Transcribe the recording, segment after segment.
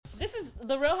This is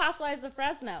the Real Housewives of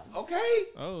Fresno. Okay.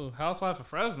 Oh, Housewife of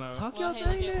Fresno. Talk Well, y'all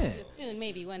hey, thing then. soon,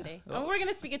 maybe one day. Oh, we're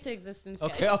gonna speak it to existence.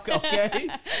 Guys. Okay.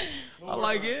 I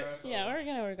like it. Yeah, we're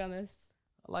gonna work on this.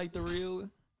 I like the real.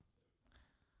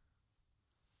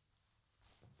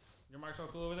 Your mic's all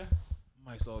cool over there?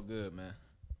 Mike's all good, man.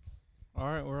 All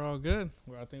right, we're all good.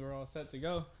 I think we're all set to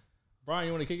go. Brian,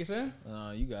 you want to kick us in?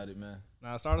 You got it, man.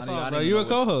 Nah, start us I off, didn't bro. even You know a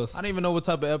co-host. I don't even know what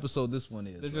type of episode this one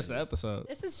is. It's just an episode.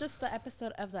 This is just the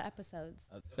episode of the episodes.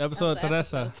 Episode the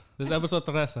Teresa. episodes. This is episode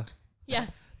Teresa. Yeah,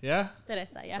 Yeah?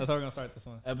 Teresa. Yeah. That's how we're going to start this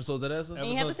one. Episode of that? And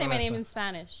you have to say my name Teresa. in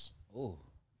Spanish. Oh,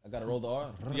 I got to roll the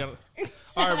R. You gotta-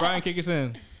 All right, Brian, kick us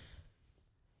in.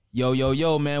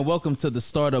 Yo, man. Welcome to the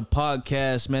Startup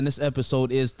Podcast, man. This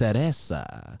episode is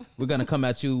Teresa. We're going to come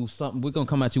at you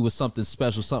with something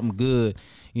special, something good,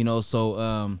 you know. So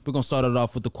we're going to start it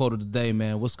off with the quote of the day,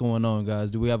 man. What's going on,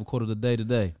 guys? Do we have a quote of the day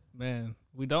today? Man,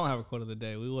 we don't have a quote of the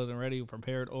day. We wasn't ready,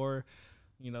 prepared, or,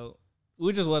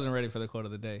 we just wasn't ready for the quote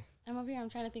of the day. I'm over here. I'm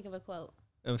trying to think of a quote.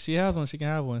 If she has one, she can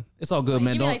have one. It's all good,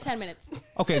 man. Give me like 10 minutes.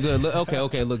 Okay, good. Look,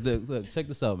 okay. Look. Check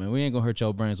this out, man. We ain't gonna hurt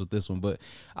your brains with this one, but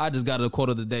I just got a quote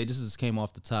of the day. This just came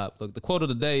off the top. Look, the quote of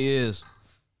the day is: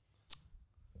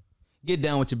 "Get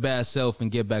down with your bad self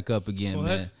and get back up again, What?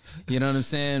 man." You know what I'm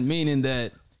saying? Meaning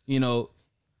that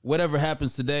whatever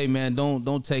happens today, man,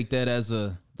 don't take that as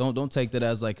don't take that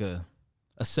as like a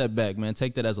setback, man.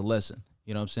 Take that as a lesson.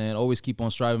 You know what I'm saying? Always keep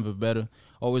on striving for better.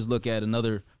 Always look at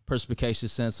another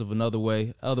perspicacious sense of another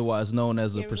way, otherwise known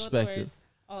as a Here we go with the perspective. words.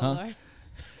 Oh, Huh? Lord.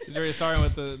 She's already starting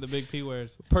with the big P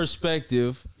words.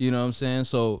 Perspective, you know what I'm saying?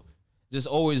 So just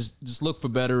always just look for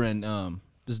better, and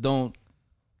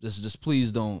just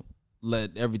please don't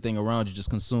let everything around you just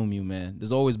consume you, man.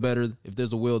 There's always better. If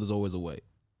there's a will, there's always a way.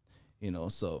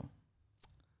 So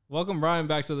Welcome Brian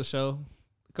back to the show.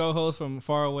 The co-host from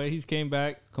far away. He's came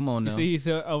back. come on now. You see he's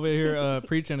over here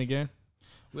preaching again.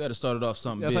 We had to start it off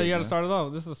something That's big. how you got to man. start it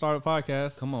off. This is the Startup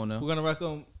Podcast. Come on now. We're going to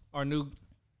welcome our new,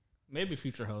 maybe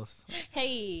future host.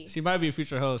 Hey. She might be a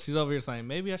future host. She's over here saying,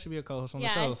 maybe I should be a co-host on Yeah,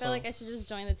 the show. I feel like I should just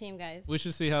join the team, guys. We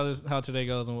should see how today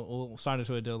goes, and we'll sign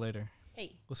into a deal later.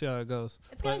 Hey. We'll see how it goes.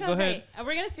 It's going to But go great.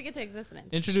 We're going to speak it to existence.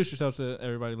 Introduce yourself to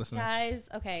everybody listening. Guys,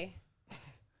 okay.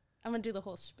 I'm going to do the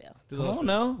whole spiel. Come on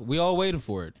now. We all waiting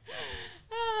for it.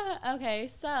 Okay,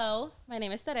 so my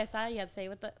name is Teresa. You have to say it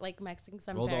with the Mexican, because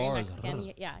I'm Roll the very R's.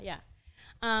 Mexican. Yeah.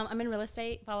 I'm in real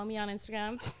estate. Follow me on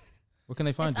Instagram. Where can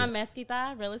they find It's you?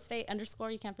 Amezquita, real estate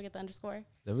 _ You can't forget the underscore.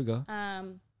 There we go.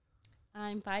 I'm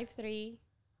 5'3",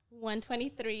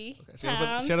 123 Okay, she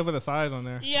pounds. had to put a size on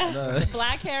there. Yeah,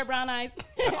 black hair, brown eyes.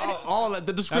 all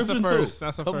the description first. too.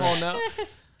 That's the Come first. on now.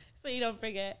 So you don't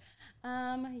forget.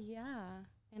 Yeah,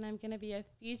 and I'm gonna be a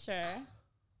feature.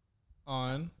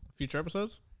 On future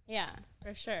episodes. Yeah,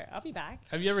 for sure. I'll be back.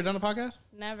 Have you ever done a podcast?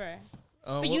 Never.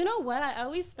 But you know what? I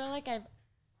always feel like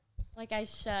I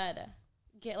should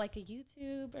get like a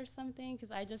YouTube or something,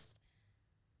 because I'm just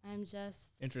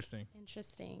Interesting.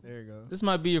 interesting. There you go. This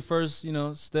might be your first,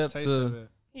 step Taste of to it.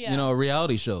 Yeah. a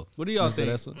reality show. What do y'all You say think?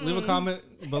 that's Leave a comment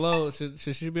below. Should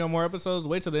she be on more episodes?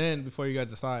 Wait till the end before you guys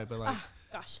decide. But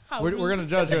Gosh, how we're rude. gonna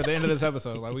judge her at the end of this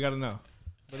episode. Like, we got to know.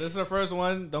 But this is our first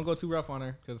one. Don't go too rough on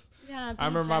her, because Yeah, I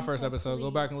remember my be first gentle, episode. Go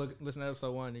please. back and listen to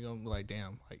episode 1. You're gonna be like,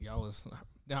 damn, like y'all was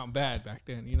down bad back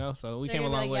then, So we They're came a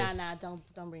gonna long be way. like, yeah, nah,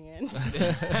 don't bring it in.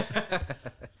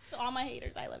 So all my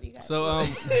haters, I love you guys. So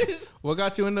what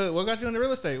got you into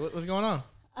real estate? What's going on?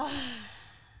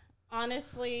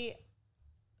 Honestly,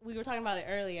 we were talking about it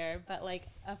earlier, but like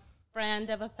a friend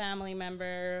of a family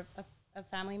member, a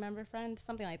family member friend,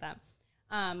 something like that,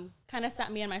 kind of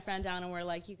sat me and my friend down and we're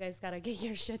like, you guys got to get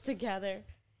your shit together.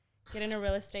 Get into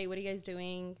real estate. What are you guys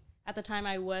doing? At the time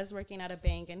I was working at a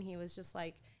bank, and he was just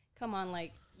like, come on,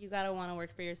 like, you got to want to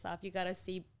work for yourself. You got to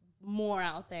see more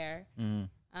out there.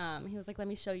 He was like, let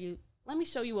me show you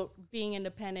what being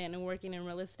independent and working in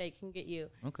real estate can get you.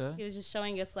 Okay. He was just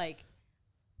showing us like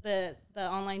the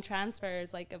online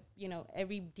transfers, like,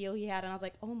 every deal he had. And I was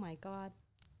like, oh my God.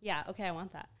 Yeah. Okay. I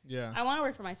want that. Yeah. I want to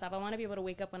work for myself. I want to be able to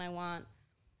wake up when I want.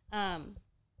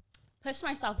 Push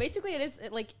myself. Basically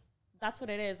that's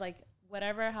what it is. Like,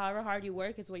 however hard you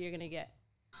work is what you're going to get,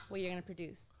 what you're going to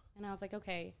produce. And I was like,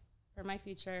 okay, for my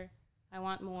future, I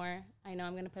want more. I know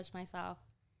I'm going to push myself.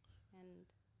 And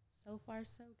so far,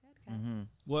 so good, guys.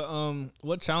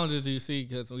 What challenges do you see?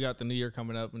 Because we got the new year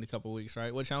coming up in a couple of weeks,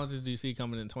 right? What challenges do you see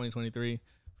coming in 2023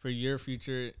 for your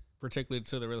future, particularly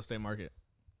to the real estate market?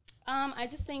 I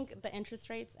just think the interest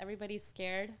rates, everybody's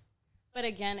scared. But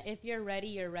again, if you're ready,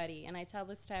 you're ready. And I tell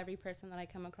this to every person that I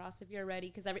come across, if you're ready,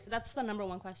 because that's the number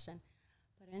one question.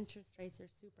 But interest rates are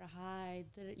super high.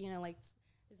 Is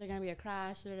there going to be a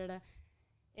crash?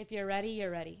 If you're ready,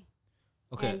 you're ready.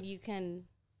 Okay. And you can,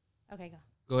 okay, go.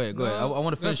 Go ahead. I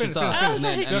want to finish your finish, thoughts.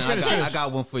 finish. And then, Finish. I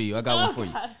got one for you. Go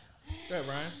ahead,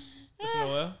 Brian. Mr.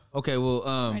 Noel. Okay, well,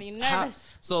 Already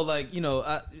nervous. so like,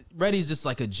 ready is just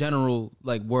like a general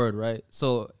like word, right?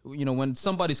 So, when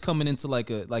somebody's coming into like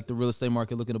the real estate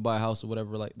market looking to buy a house or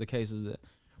whatever, like the case is,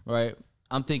 right?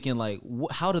 I'm thinking like,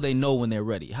 how do they know when they're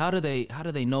ready? How do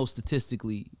they know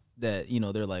statistically that,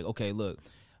 they're like, okay, look,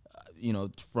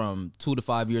 from 2 to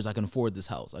 5 years, I can afford this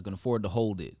house. I can afford to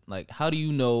hold it. Like, how do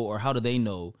you know, or how do they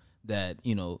know that,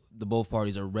 the both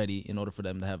parties are ready in order for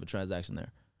them to have a transaction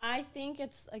there? I think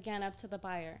it's, again, up to the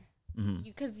buyer.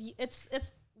 Because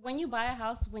it's when you buy a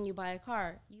house, when you buy a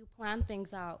car, you plan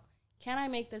things out. Can I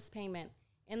make this payment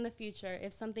in the future?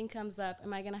 If something comes up,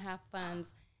 am I going to have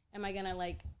funds? Am I going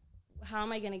to how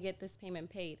am I going to get this payment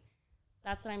paid?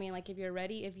 That's what I mean. Like, if you're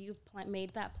ready, if you've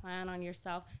made that plan on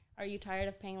yourself, are you tired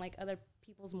of paying like other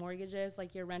people's mortgages,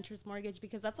 like your renter's mortgage?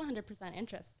 Because that's 100%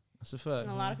 interest. That's a fact.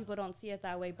 And a lot of people don't see it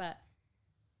that way, but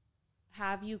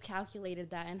have you calculated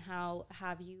that, and how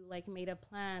have you made a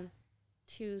plan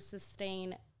to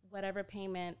sustain whatever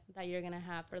payment that you're going to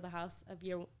have for the house of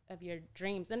your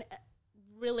dreams? And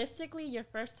realistically, your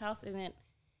first house isn't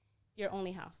your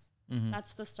only house.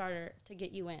 That's the starter to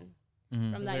get you in.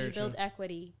 From that, you build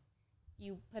equity,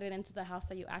 you put it into the house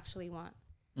that you actually want.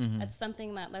 That's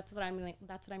something that's what I mean.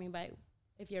 That's what I mean by,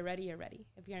 if you're ready, you're ready.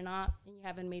 If you're not and you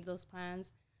haven't made those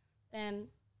plans, then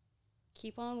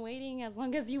keep on waiting as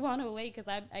long as you want to wait, because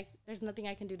I there's nothing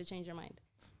I can do to change your mind.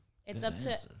 It's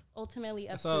ultimately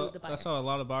up to the buyer. That's how a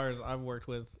lot of buyers I've worked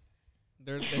with,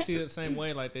 they see it the same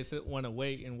way. Like, they want to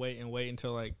wait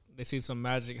until like they see some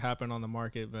magic happen on the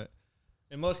market. But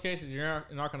in most cases, you're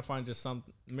not going to find just some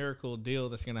miracle deal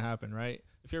that's going to happen, right?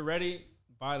 If you're ready,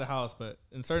 buy the house. But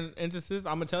in certain instances,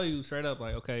 I'm going to tell you straight up,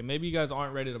 like, okay, maybe you guys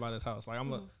aren't ready to buy this house. Like, I'm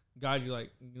going to guide you,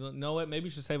 like, you know what, maybe you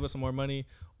should save up some more money,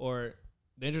 or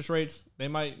the interest rates, they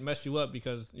might mess you up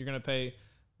because you're going to pay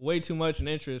way too much in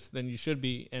interest than you should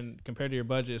be, and compared to your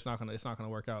budget, it's not gonna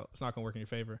work out. It's not gonna work in your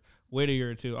favor. Wait a year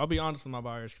or two. I'll be honest with my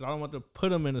buyers, because I don't want to put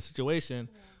them in a situation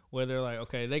where they're like,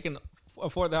 okay, they can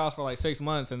afford the house for like 6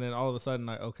 months, and then all of a sudden,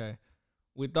 like, okay,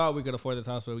 we thought we could afford this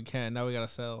house, but we can't. Now we gotta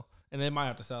sell, and they might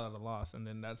have to sell at a loss, and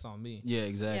then that's on me. Yeah,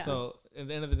 exactly. Yeah. So at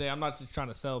the end of the day, I'm not just trying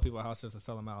to sell people a house just to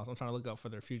sell them a house. I'm trying to look out for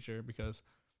their future, because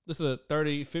this is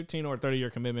a 15 or 30 year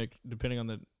commitment, depending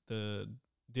on the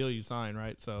deal you sign,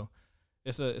 right? So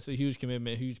it's a huge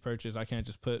commitment, huge purchase. I can't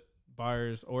just put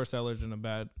buyers or sellers in a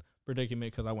bad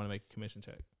predicament because I want to make a commission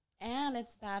check. And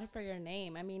it's bad for your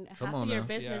name. I mean, Come half on of your now.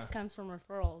 business comes from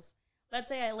referrals. Let's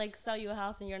say I sell you a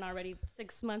house and you're not ready.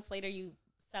 6 months later, you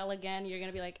sell again. You're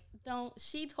gonna be like,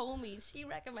 she told me, she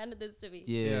recommended this to me.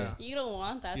 Yeah. You don't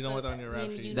want that. You don't want that on your rap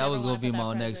sheet. That was gonna be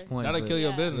my next point. That'll kill your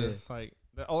Yeah. business. Like,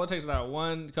 all it takes is that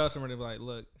one customer to be like,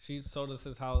 look, she sold us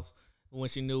this house when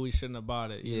she knew we shouldn't have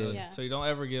bought it. You know? Yeah. So you don't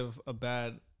ever give a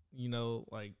bad,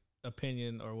 like,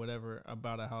 opinion or whatever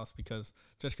about a house because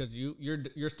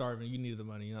you're starving, you need the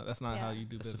money. That's not how you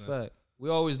do That's business. a fact. We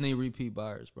always need repeat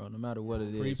buyers, bro, no matter what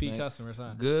it is. Repeat customers,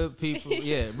 huh? Good people,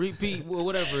 repeat,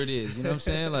 whatever it is. You know what I'm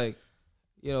saying? Like,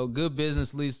 good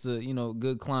business leads to,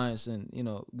 good clients, and,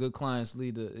 good clients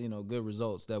lead to, good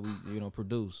results that we,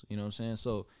 produce. You know what I'm saying?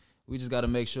 So we just got to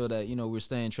make sure that, we're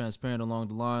staying transparent along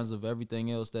the lines of everything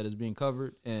else that is being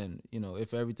covered. And,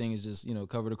 if everything is just,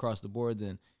 covered across the board,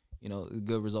 then,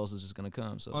 good results is just going to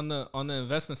come. So on the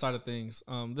investment side of things,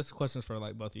 this question is for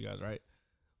like both of you guys, right?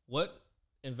 What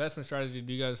investment strategy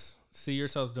do you guys see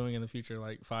yourselves doing in the future,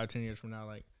 like 5-10 years from now?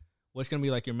 Like, what's going to be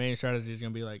like your main strategy? Is it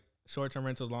going to be like short-term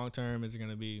rentals, long-term? Is it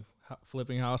going to be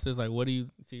flipping houses? Like, what do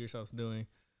you see yourselves doing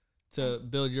to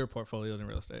build your portfolios in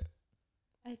real estate?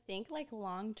 I think like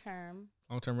long-term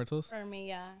rentals for me,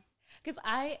 yeah. Because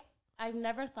I've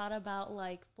never thought about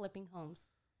like flipping homes.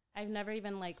 I've never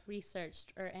even like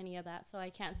researched or any of that. So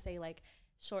I can't say like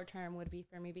short-term would be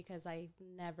for me, because I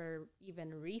never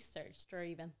even researched or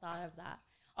even thought of that.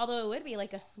 Although it would be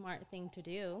like a smart thing to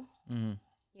do,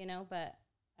 but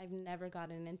I've never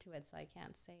gotten into it. So I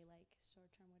can't say like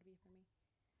short-term would be for me.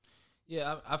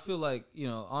 Yeah, I feel like,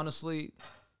 honestly,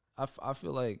 I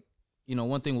feel like,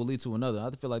 one thing will lead to another.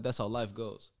 I feel like that's how life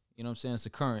goes. You know what I'm saying? It's a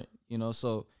current,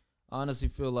 so I honestly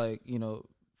feel like,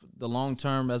 the long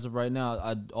term as of right now,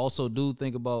 I also do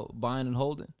think about buying and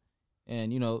holding.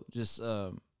 And,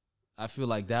 I feel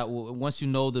like that will, once you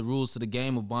know the rules to the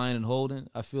game of buying and holding,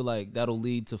 I feel like that'll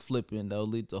lead to flipping, that'll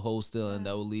lead to wholesaling,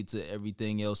 that will lead to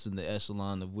everything else in the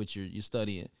echelon of which you're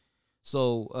studying.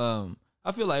 So,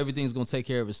 I feel like everything's going to take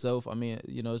care of itself. I mean,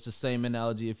 it's the same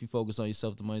analogy. If you focus on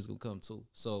yourself, the money's going to come too.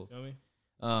 So,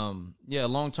 yeah,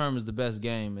 long term is the best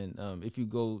game, and if you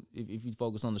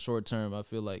focus on the short term, I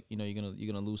feel like you're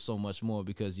gonna lose so much more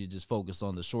because you just focus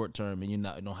on the short term and you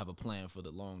don't have a plan for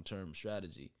the long term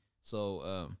strategy. So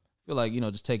I feel like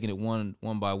just taking it one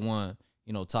by one,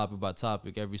 topic by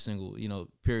topic, every single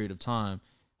period of time.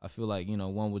 I feel like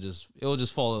one will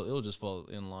just fall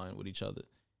in line with each other,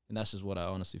 and that's just what I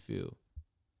honestly feel.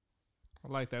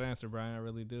 I like that answer, Brian. I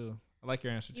really do. I like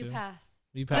your answer too. You pass.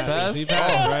 He passed. He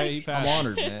passed, right? He passed. I'm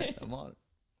honored, man. I'm honored.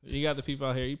 You got the people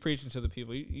out here. You preaching to the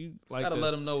people. You like gotta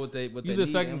let them know what they you need. the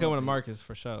second coming to Marcus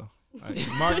for sure. Like,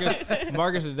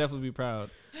 Marcus would definitely be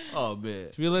proud. Oh man!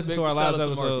 If you listen to our shout last out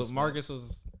to episode, Marcus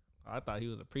was. I thought he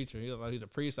was a preacher. He was a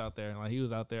priest out there. Like he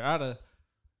was out there.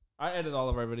 I edit all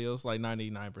of our videos, like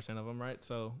 99% of them, right?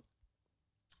 So,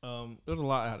 there was a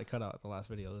lot I had to cut out the last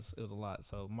video. It was a lot.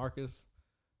 So Marcus,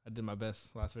 I did my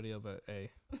best last video, but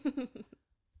hey.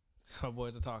 My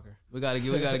boy's a talker. We gotta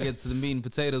get to the meat and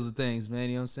potatoes of things, man.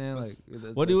 You know what I'm saying? Like,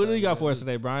 what do you got for us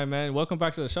today, Brian? Man, welcome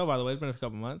back to the show. By the way, it's been a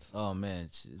couple months. Oh man,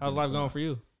 how's life going for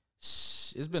you?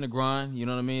 It's been a grind. You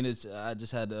know what I mean? I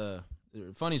just had a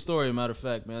funny story. Matter of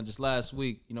fact, man, just last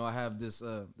week, I have this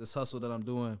hustle that I'm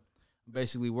doing.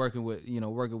 Basically working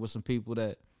with some people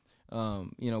that,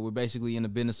 we're basically in the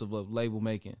business of label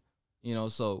making.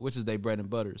 So which is their bread and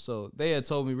butter. So they had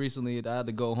told me recently that I had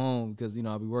to go home because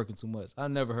I'll be working too much. I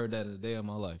never heard that in a day of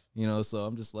my life. So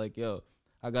I'm just like, yo,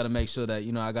 I got to make sure that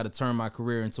I got to turn my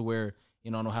career into where I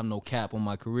don't have no cap on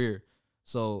my career.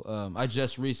 So I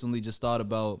just recently thought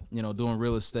about doing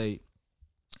real estate,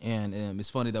 and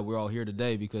it's funny that we're all here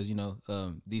today because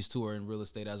these two are in real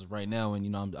estate as of right now,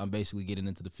 and I'm basically getting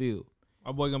into the field.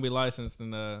 My boy gonna be licensed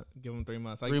and give him 3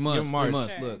 months. 3 months. Give him March. 3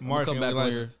 months. Sure. Look, March I'm gonna come back on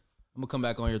here. licensed. I'm gonna come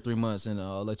back on here 3 months, and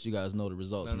I'll let you guys know the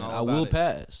results, Learn man. all I about will it.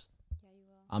 pass. Yeah, you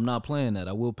will. I'm not playing that.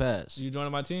 I will pass. You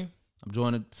joining my team? I'm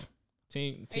joining.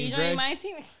 Team Are you Dre? joining my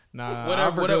team? Nah.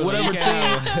 Whatever team.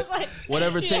 I was like,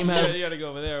 Whatever team has. You gotta go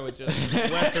over there with just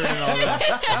Western and all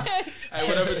that. Hey,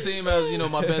 whatever team has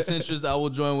my best interest, I will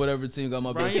join whatever team got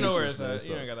my Brian, best you know where interest. it's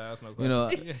at. man, You ain't gotta ask no so,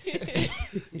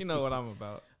 questions. You know what I'm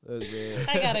about. Look, man,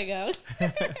 I gotta go.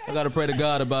 I gotta pray to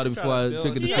God about it before I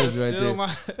pick a decision right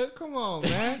there. Come on,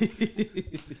 man.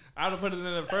 I would have put it in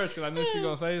there first because I knew she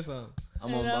was gonna say something.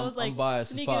 I'm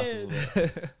biased as sneak possible.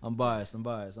 it man. I'm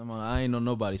biased. I ain't on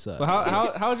nobody's side. But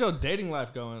how's your dating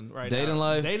life going right now? Dating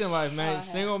life? Dating life, man.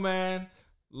 Oh, Single man.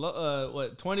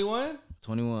 What? 21?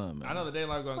 21, man. I know the dating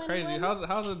life going 21? crazy.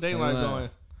 How's the dating life 21. going?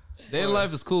 Dating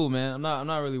life is cool, man. I'm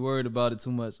not really worried about it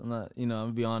too much. I'm not, I'm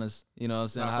gonna be honest. You know what I'm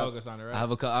saying? Not focused on it,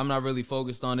 right? I'm not really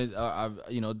focused on it.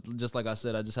 Just like I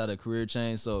said, I just had a career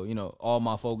change, so all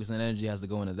my focus and energy has to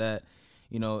go into that.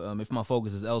 If my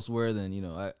focus is elsewhere,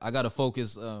 then I gotta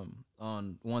focus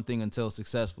on one thing until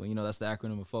successful. That's the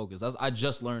acronym of focus. I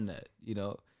just learned that.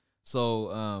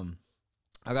 So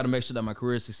I got to make sure that my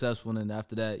career is successful, and then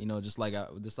after that, just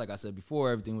like I said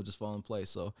before, everything will just fall in place.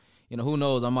 So, who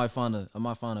knows? I might find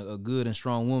a good and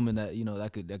strong woman that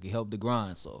that could help the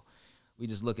grind. So, we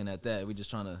just looking at that. We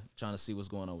just trying to see what's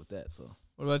going on with that. So,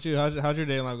 What about you? How's your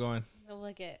dating life going? So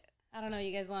look at. I don't know.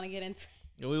 You guys want to get into?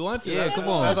 Yeah, we want to. Yeah, That's- come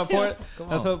on. That's a point. Come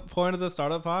That's on. a point of the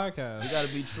startup podcast. we gotta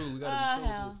be true. We gotta be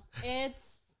true. Hell.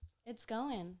 It's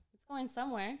going. It's going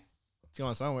somewhere. You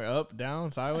going somewhere up,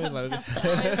 down, sideways? Up, Like, down,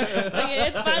 sideways. Like,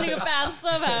 it's finding a path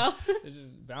somehow. it's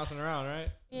just bouncing around, right?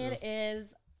 It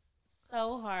is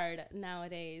so hard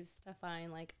nowadays to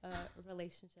find like a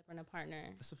relationship and a partner.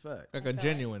 That's a fact. Like I a feel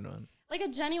genuine one. Like a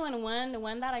genuine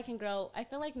one that I can grow. I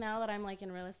feel like now that I'm like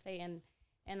in real estate and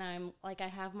I'm like I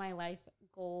have my life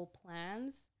goal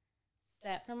plans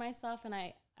set for myself, and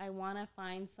I want to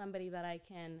find somebody that I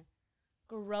can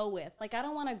grow with. Like I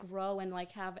don't want to grow and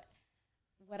like have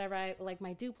whatever I like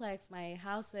my duplex, my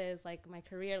houses, like my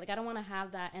career. Like I don't want to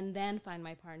have that and then find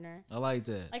my partner. I like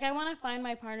that. Like I want to find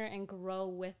my partner and grow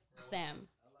with them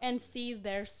and see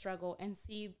their struggle and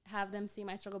have them see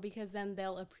my struggle, because then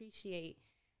they'll appreciate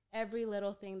every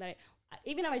little thing that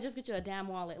even if I just get you a damn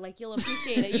wallet, like you'll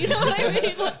appreciate it. You know what I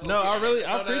mean? Like, No, I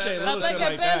appreciate little like shit a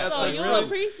like that. pencil, That's you'll really,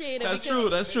 appreciate it. That's because true.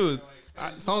 That's true.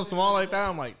 something small like that,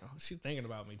 I'm like, oh, she's thinking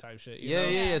about me type shit. You know?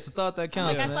 It's a thought that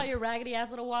counts. Like I man. saw your raggedy ass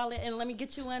little wallet and let me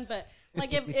get you one. But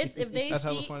like if they That's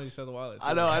hella see, funny you said the wallet.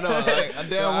 I know. Like a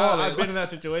damn I've wallet. been in that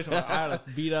situation where I had a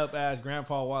beat up ass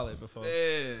grandpa wallet before.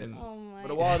 Yeah. And oh my,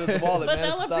 But a wallet is a wallet, but man.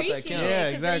 It's they'll a thought that appreciate counts. it Yeah,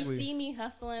 because exactly. they see me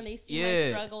hustling, they see my Yeah.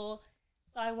 struggle.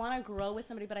 So I want to grow with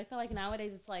somebody, but I feel like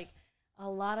nowadays it's like a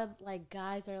lot of like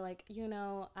guys are like,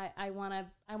 I want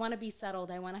to be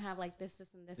settled. I want to have like this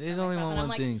and this. There's for only myself. And I'm one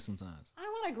like, thing sometimes. I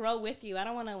want to grow with you. I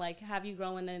don't want to like have you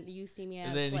grow and then you see me as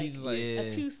And then like he's like, a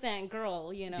 2-cent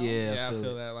girl, you know? yeah, I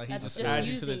feel that. Like he That's just just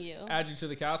adds using you. you to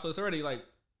the castle. It's already like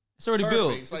It's already perfect.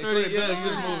 built. It's, like, It's already built. built. You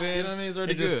just move in. You know what I mean? It's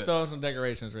already and just good. throw some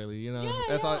decorations, really. You know, Yeah,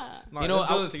 that's all. yeah. No, You know, let's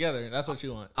build this together. That's what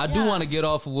you want. I do Yeah. want to get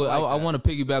off of what I like I that. want to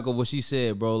piggyback off what she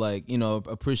said, bro. Like, you know,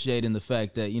 appreciating the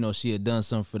fact that, you know, she had done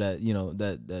something for that, you know,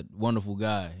 that wonderful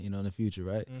guy, you know, in the future,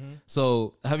 right? Mm-hmm.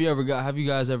 So have you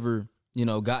guys ever, you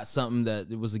know, got something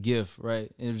that it was a gift, right?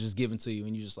 And it was just given to you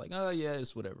and you're just like, oh yeah,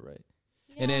 it's whatever, right?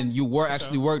 And then you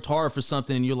actually worked hard for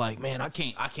something and you're like, man, I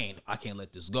can't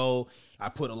let this go. I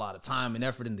put a lot of time and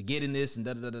effort into getting this and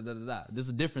da da da da da da. There's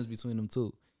a difference between them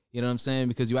two. You know what I'm saying?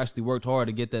 Because you actually worked hard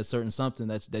to get that certain something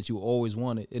that you always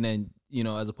wanted. And then, you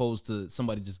know, as opposed to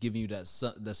somebody just giving you that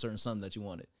certain something that you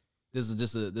wanted. This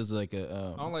is like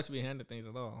a I don't like to be handed things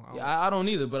at all. I don't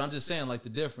either, but I'm just saying like the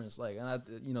difference. Like, and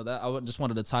I just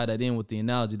wanted to tie that in with the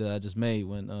analogy that I just made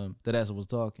when Teresa was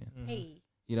talking. Hey,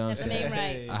 You know what I'm get the saying?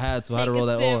 name right. I had to. I had to Take roll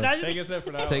a that sip. R. No, I'm just Take a sip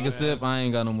for that. Take one, a sip. I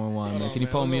ain't got no more wine, Hold man. on, Can you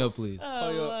man. pull Hold me on. up, please? Oh,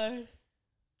 you up. Lord.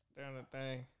 Down the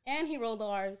thing. And he rolled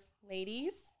R's,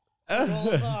 ladies. He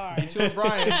rolled R's. Get you a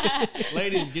Brian.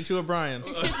 Ladies, get you a Brian.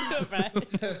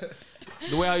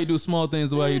 The way how you do small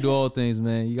things, the way how you do all things,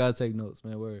 man. You gotta take notes,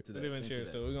 man. Word. We're doing cheers,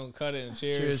 too. We're going to cut it and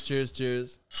cheers. Cheers, cheers,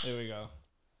 cheers. There we go.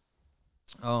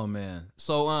 Oh man.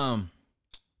 So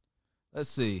let's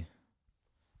see.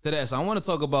 Teresa, I want to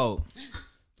talk about.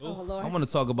 Oh, Lord. I want to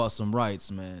talk about some rights,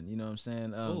 man. You know what I'm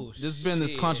saying? Oh, there's been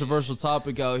this shit. controversial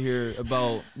topic out here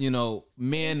about, you know,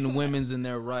 men and women's and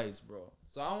their rights, bro.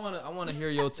 So I want to hear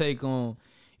your take on,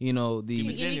 you know, the. You get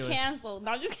me genuine. canceled.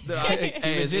 No, I'm just kidding.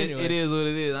 Hey, genuine. it is what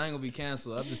it is. I ain't gonna be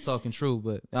canceled. I'm just talking true,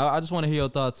 but I just want to hear your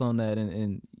thoughts on that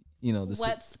and you know the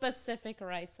What specific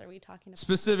rights are we talking about?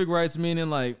 specific rights,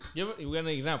 meaning like We got an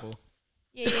example.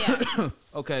 Yeah.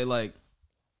 okay, like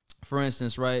for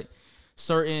instance, right?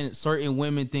 Certain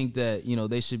women think that, you know,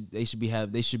 they should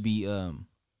be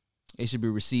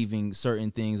receiving certain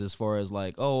things as far as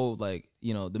like, oh, like,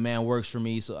 you know, the man works for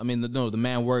me, so I mean the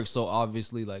man works, so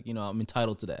obviously, like, you know, I'm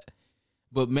entitled to that.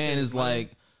 But man is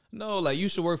like, no, like, you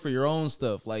should work for your own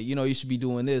stuff, like, you know, you should be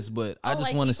doing this. But I just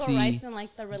like want to equal see rights in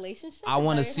like the relationship. I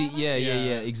want to Is that see what you're yeah,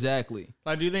 Yeah. exactly.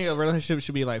 Like, do you think a relationship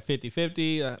should be like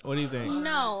 50-50? What do you think? talking about?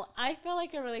 No, I feel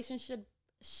like a relationship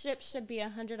should be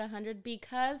 100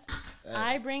 because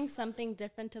I bring something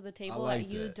different to the table like that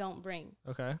you that. don't bring,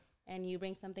 Okay. and you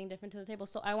bring something different to the table.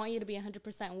 So I want you to be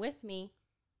 100% with me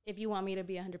if you want me to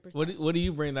be 100%. What do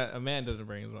you bring that a man doesn't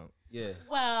bring as well? Yeah.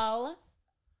 Well,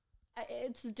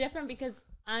 it's different because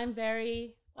I'm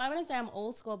very, well, I wouldn't say I'm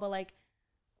old school, but like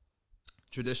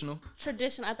Traditional.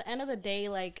 tradition. At the end of the day,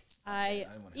 like I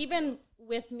didn't wanna even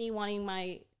with me wanting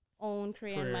my own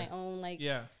career and Career. my own, like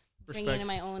Yeah. bringing in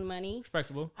my own money,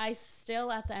 Respectable. I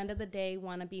still at the end of the day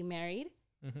want to be married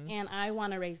Mm-hmm. and I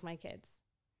want to raise my kids.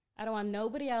 I don't want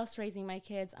nobody else raising my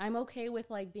kids. I'm okay with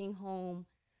like being home,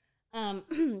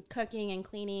 cooking and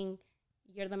cleaning.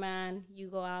 You're the man. You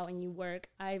go out and you work.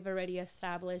 I've already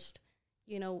established,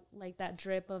 you know, like that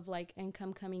drip of like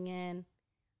income coming in.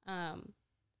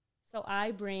 So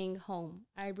I bring home.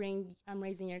 I'm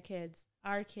raising your kids,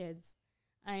 our kids.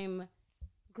 I'm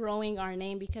growing our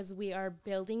name because we are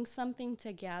building something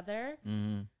together.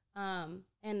 Mm-hmm.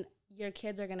 And your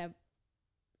kids are going to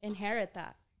inherit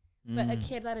that. But a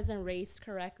kid that isn't raised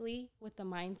correctly with the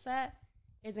mindset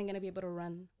isn't going to be able to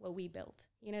run what we built.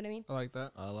 You know what I mean? I like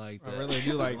that. I like that. I really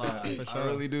do like that. For sure. I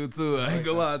really do too. I ain't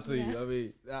gonna lie to you. Yeah. I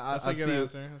mean, That's I a good see.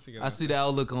 answer. That's a good I answer. see the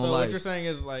outlook on So life. what you're saying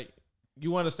is like you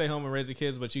want to stay home and raise the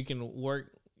kids, but you can work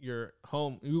your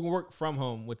home. You can work from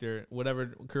home with your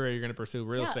whatever career you're going to pursue.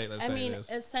 Real estate, let's I say mean, it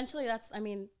is. essentially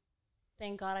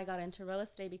thank God I got into real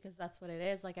estate because that's what it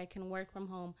is. Like I can work from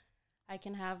home. I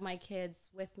can have my kids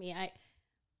with me.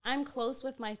 I'm close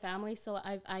with my family, so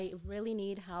I really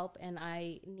need help and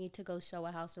I need to go show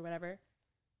a house or whatever.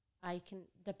 I can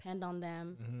depend on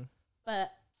them. Mm-hmm.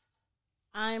 But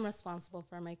I'm responsible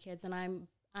for my kids and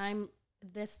I'm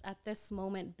at this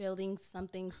moment building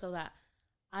something so that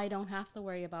I don't have to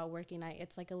worry about working.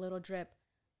 It's like a little drip.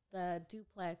 The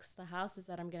duplex, the houses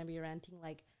that I'm going to be renting,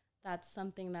 like that's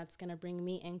something that's going to bring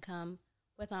me income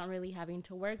without really having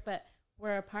to work. But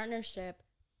we're a partnership.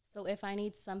 So if I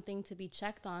need something to be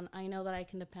checked on, I know that I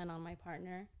can depend on my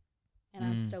partner and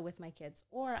I'm still with my kids.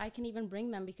 Or I can even bring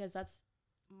them because that's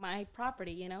my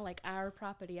property, you know, like our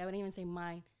property. I wouldn't even say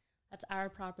mine. That's our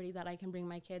property that I can bring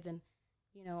my kids and,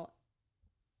 you know,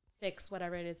 fix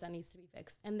whatever it is that needs to be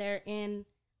fixed. And they're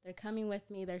coming with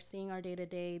me. They're seeing our day to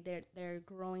day. They're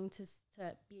growing to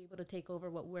be able to take over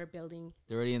what we're building.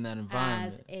 They're already in that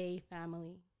environment. As a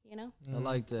family, you know? I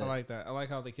like that. I like that. I like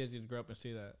how the kids need to grow up and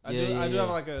see that. I Yeah, do yeah. have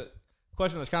like a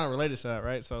question that's kind of related to that,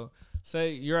 right? So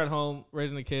say you're at home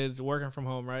raising the kids, working from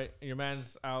home, right? And your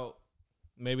man's out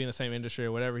maybe in the same industry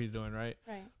or whatever he's doing, right?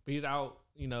 Right. But he's out,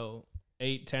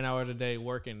 8-10 hours a day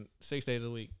working 6 days a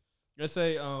week. Let's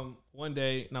say not one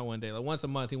day, like once a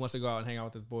month he wants to go out and hang out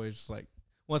with his boys. Just like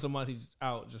once a month he's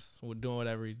out just doing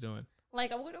whatever he's doing.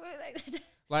 Like,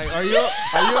 Like, are you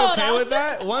okay with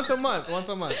that? Once a month.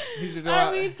 He just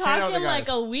are we talking like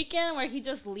a weekend where he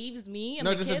just leaves me and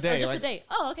no, the just kids? a day. Or just like, a day.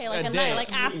 Oh, okay, like a day. night,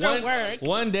 like after work.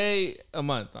 One day a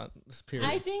month. Period.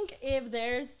 I think if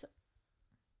there's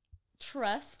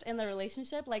trust in the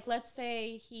relationship, like let's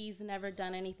say he's never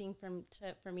done anything for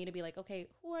me to be like, okay,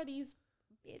 who are these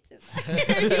bitches?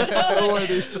 Who are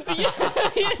these? If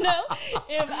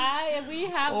we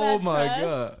have that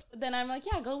trust, then I'm like,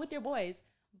 yeah, go with your boys.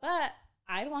 But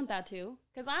I'd want that too,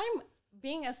 because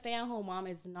being a stay-at-home mom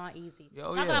is not easy.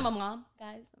 Not that I'm a mom,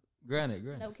 guys.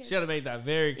 Granted. No kids. Should have made that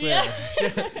very clear.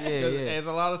 Yeah. There's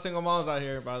a lot of single moms out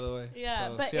here, by the way. Yeah,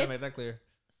 so but she had made that clear.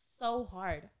 So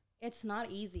hard. It's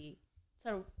not easy.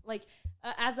 So like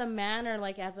as a man or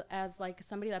like as like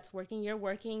somebody that's working, you're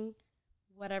working,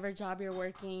 whatever job you're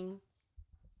working,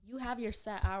 you have your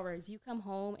set hours. You come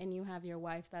home and you have your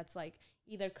wife that's like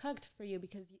either cooked for you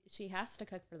because she has to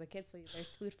cook for the kids, so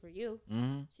there's food for you.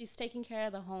 Mm-hmm. She's taking care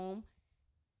of the home.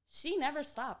 She never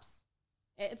stops.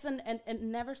 It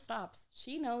never stops.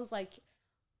 She knows like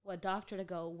what doctor to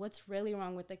go, what's really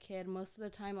wrong with the kid. Most of the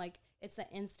time, like it's an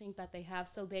instinct that they have,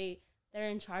 so they're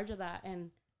in charge of that.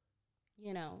 And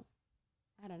I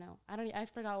don't know. I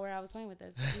forgot where I was going with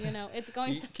this. But, it's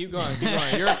going. Keep going. I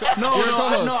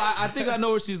think I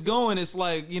know where she's going. It's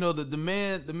like the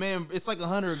man. It's like a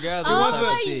hunter-gatherer. Oh my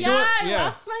God! I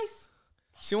lost my.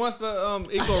 She wants the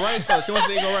equal rights though. She wants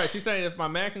the equal rights. She's saying if my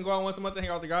man can go out once a month and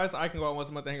hang out with the guys, I can go out once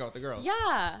a month and hang out with the girls.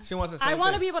 Yeah. She wants the same I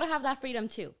want to thing. be able to have that freedom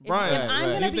too. If Do I'm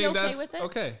gonna you be think okay that's with it.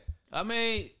 okay? I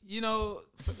mean, if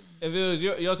it was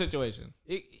your situation.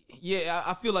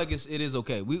 I feel like it is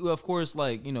okay. We of course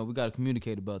we got to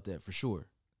communicate about that for sure.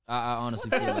 I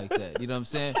honestly feel like that. You know what I'm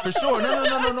saying? For sure.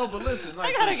 No. But listen,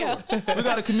 like, I gotta go. We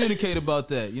got to communicate about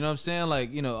that. You know what I'm saying?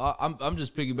 Like, I'm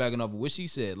just piggybacking off of what she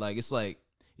said. Like, it's like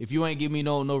if you ain't give me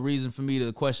no reason for me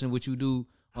to question what you do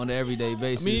on an everyday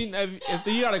basis. I mean, if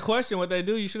you got to question what they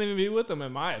do, you shouldn't even be with them,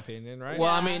 in my opinion, right?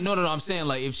 Well, I mean, no. I'm saying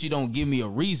like if she don't give me a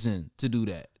reason to do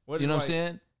that. You know what I'm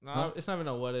saying? No, it's not even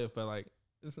a what if, but like.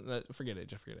 Forget it.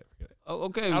 Just forget it. Oh,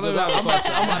 okay. I'm about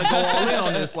to go all in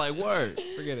on this. Like, word.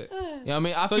 Forget it. I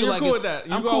mean, I so feel you're like cool with that.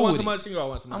 You I'm go cool once with a month. You go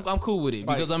once a month. I'm cool with it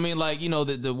like, because I mean, like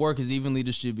the work is evenly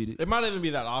distributed. It might even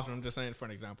be that often. I'm just saying for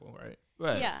an example, right?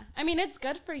 Right. Yeah. I mean, it's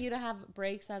good for you to have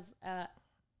breaks as. Why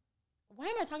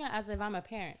am I talking as if I'm a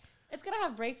parent? It's good to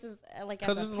have breaks as like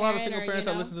because there's a lot of single parents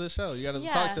that listen to the show. You got to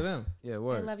talk to them. Yeah,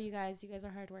 word. I love you guys. You guys are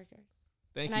hard workers.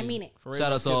 Thank you. And I mean it.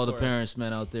 Shout out to all the parents,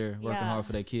 man, out there working hard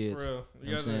for their kids. For real.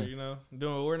 You guys are,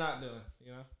 doing what we're not doing,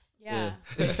 Yeah.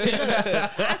 It's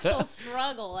an actual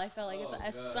struggle. I feel like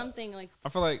it's something like. I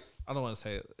feel like, I don't want to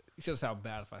say it. It should sound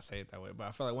bad if I say it that way, but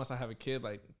I feel like once I have a kid,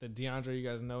 like the DeAndre you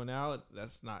guys know now,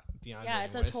 that's not DeAndre. Yeah,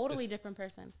 it's anymore. a totally different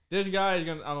person. This guy is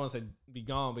gonna, I don't want to say be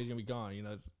gone, but he's gonna be gone. I'm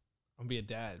gonna be a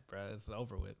dad, bro. It's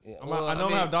over with. Yeah, I know I'm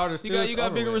gonna have daughters too. You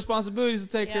got bigger responsibilities to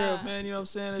take care of, man. You know what I'm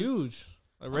saying? It's huge.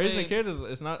 Like raising a kid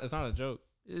is not a joke.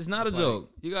 It's not a joke.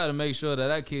 You got to make sure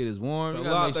that kid is warm. You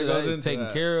got to make sure that he's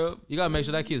taken care of. You got to make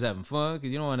sure that kid's having fun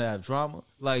because you don't want to have trauma.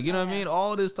 Like, you know what I mean?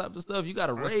 All this type of stuff. You got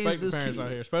to raise this parents kid.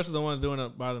 Out here, especially the ones doing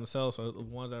it by themselves or the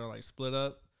ones that are like split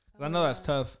up. I know that's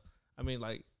tough. I mean,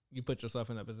 like you put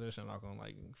yourself in that position. I'm not gonna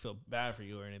like feel bad for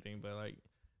you or anything, but like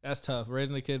that's tough.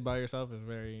 Raising a kid by yourself is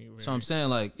very, very. So I'm saying,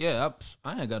 like, I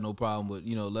ain't got no problem with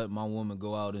let my woman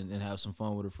go out and have some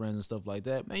fun with her friends and stuff like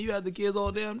that. Man, you have the kids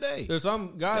all damn day. There's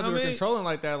some guys who are controlling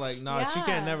like that. Like, she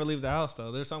can't never leave the house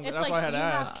though. There's some. That's why I had to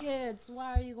ask. You have kids.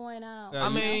 Why are you going out? Yeah,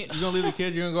 you gonna leave the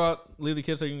kids? You're gonna go out, leave the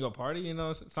kids so you can go party?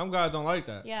 Some guys don't like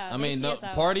that. Yeah. I mean,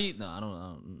 party? No, I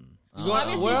don't.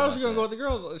 Where else you gonna go with the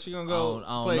girls? Is she gonna go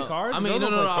play cards? I mean, no.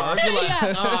 I feel like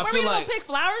I feel like pick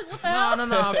flowers with them.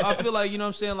 No. I feel like, you know what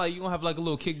I'm saying, like you gonna have like a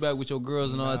little kickback with your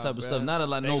girls and all that type of stuff. Not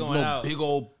like no big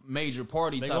old major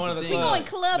party type of thing. They going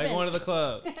clubbing. They going to the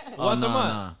club once a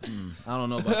month. I don't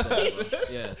know about that.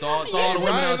 Yeah, to all the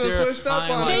women out there,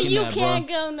 yeah, you can't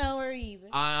go nowhere either.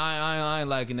 I ain't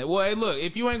liking that. Well, hey, look,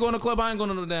 if you ain't going to the club, I ain't going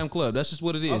to no damn club. That's just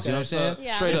what it is. You know what I'm saying?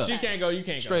 Yeah, straight up. If she can't go, you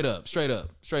can't go. Straight up.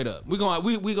 We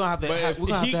gonna have to. But if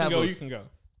he can go, you can go.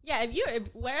 Yeah, if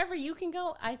wherever you can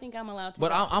go, I think I'm allowed to.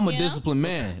 But go, I'm a you know? disciplined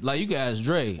man. Like you guys,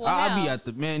 Dre. Well, I be now- at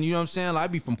the man. You know what I'm saying? Like I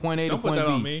be from point A Don't to put point that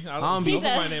B. on me. I'm Don't be. put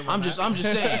my name on I'm just that.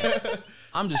 saying.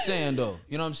 I'm just saying though.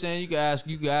 You know what I'm saying? You can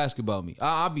ask about me.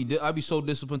 I be so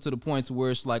disciplined to the point to where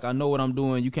it's like I know what I'm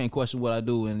doing. You can't question what I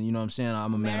do, and you know what I'm saying?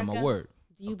 I'm a man of my America, word.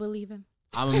 Do you believe him?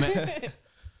 I'm a man.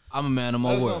 I'm a man of my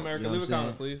Let us word. know, America. You know Leave what a I'm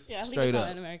comment, saying? please. Yeah, Straight leave a up.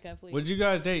 comment in America, please. Would you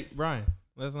guys date Brian?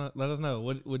 Let us know.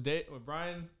 Would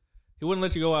Brian? He wouldn't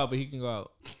let you go out, but he can go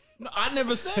out. No, I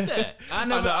never said that.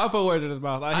 I put words in his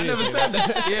mouth. I never said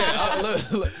that.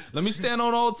 Yeah, let me stand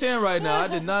on all 10 right now. I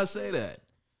did not say that.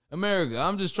 America,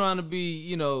 I'm just trying to be,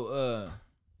 you know,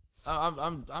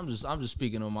 I'm just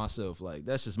speaking on myself. Like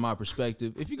that's just my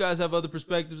perspective. If you guys have other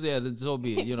perspectives, yeah, then so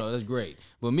be it. You know, that's great.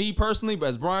 But me personally,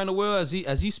 as Brian Noel, as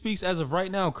he speaks as of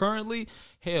right now, currently,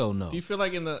 hell no. Do you feel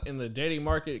like in the dating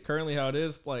market currently how it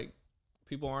is, like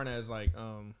people aren't as like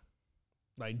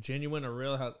genuine or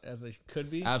real as they could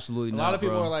be? Absolutely A not. lot of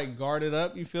people bro. are like guarded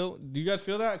up. You feel? Do you guys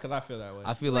feel that? Because I feel that way.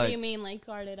 I feel What like do you mean, like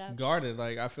guarded up? Guarded.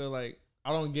 Like I feel like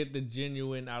I don't get the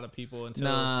genuine out of people until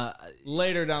nah.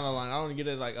 later down the line. I don't get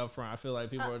it like up front. I feel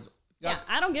like people are. Yeah,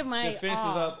 I don't give my Defenses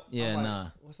all. up. Yeah, I'm like, nah.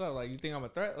 What's up? Like, you think I'm a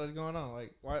threat? What's going on?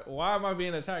 Like, why am I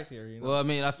being attacked here? You know? Well, I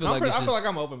mean, I feel I like it's feel just, like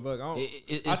I'm an open book. I don't,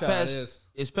 it's I tell how it past is.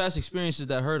 it's past experiences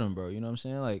that hurt him, bro. You know what I'm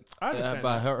saying? Like I understand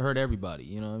that. hurt everybody.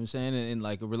 You know what I'm saying? And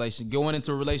like a relation going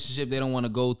into a relationship, they don't want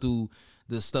to go through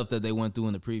the stuff that they went through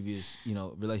in the previous, you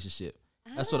know, relationship.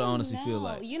 That's what I don't honestly feel know.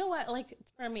 like. You know what? Like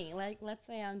for me, like let's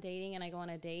say I'm dating and I go on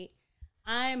a date.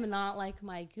 I'm not like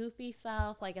my goofy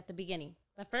self. Like at the beginning,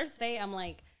 the first date, I'm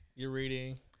like, You're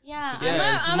reading. yeah,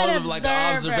 Yeah, it's I'm more an of like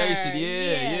an observer. observation.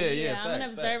 Yeah. I'm an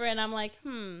Facts, observer, facts. and I'm like,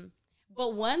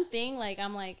 But one thing, like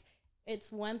I'm like,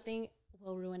 it's one thing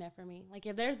will ruin it for me. Like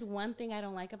if there's one thing I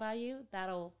don't like about you,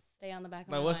 that'll stay on the back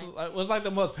of Like, my mind. what's like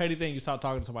the most petty thing you stop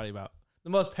talking to somebody about? The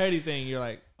most petty thing you're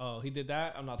like, oh, he did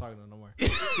that. I'm not talking to him no more.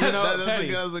 You know,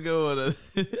 petty. that's a good one.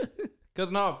 Because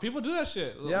no, people do that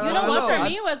shit. Yeah, You know I what? know. For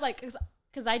me, it was like,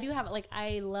 cause I do have like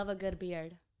I love a good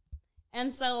beard,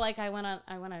 and so like I went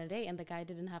on a date and the guy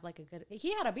didn't have like a good.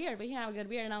 He had a beard, but he didn't have a good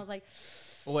beard, and I was like,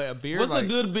 Wait, a beard? What's like, a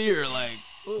good beard? Like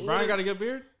Brian got a good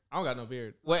beard? I don't got no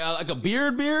beard. wait, like a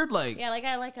beard? Like yeah, like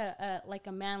I like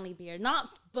a manly beard, not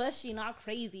bushy, not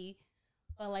crazy,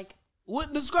 but like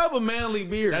what? Describe a manly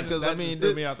beard That because just- I that mean, just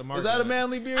threw me out the is that a market.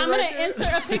 manly beard? I'm right gonna there?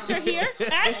 insert a picture here.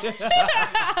 Like,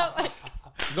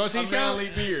 Goatee a count? manly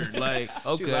beard. Like She's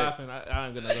okay, laughing. I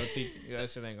ain't gonna goatee. That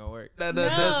shit ain't gonna work. that's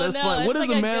no, fine. What it's is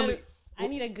like a manly? good- I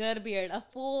need a good beard, a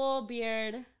full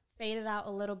beard, faded out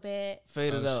a little bit,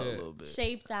 Faded Oh, out shit. a little bit.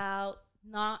 shaped out,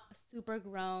 not super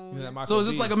grown. You know, that Michael So is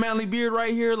this B. like a manly beard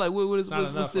right here? Like what is It's not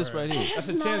what's enough this for her. right here? That's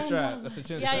a Not chin enough. strap. That's a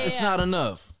chin Yeah, strap. yeah, It's not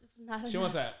enough. Not She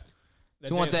wants enough. that.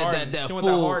 She want James that Harden. that She want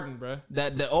that full Harden, bro.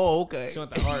 that oh okay. She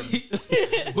want that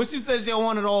Harden. But she says she don't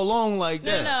want it all long like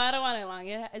No, that. no, I don't want it long.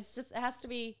 It has to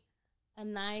be a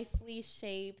nicely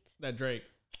shaped. That Drake.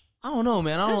 I don't know,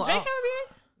 man. I Does don't. Drake I have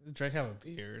a beard? Drake have a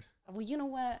beard. Well, you know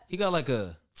what? he got like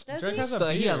a Does Drake he? has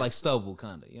a he got beard. like stubble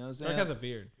kind of. You know what I'm saying? Drake has a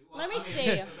beard. Let me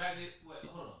see.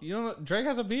 You know, Drake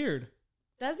has a beard.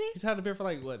 Does he? He's had a beard for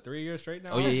like what 3 years straight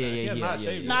now. Oh, yeah, yeah, He yeah, has yeah, not yeah,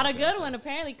 shaved yeah. it. Not a good one,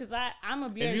 apparently, because I'm a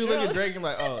beard If you girl. look at Drake, you're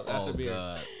like, oh, that's oh a beard.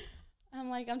 god. I'm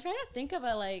like, I'm trying to think of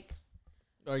it. Like,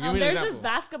 Or give me an there's example. this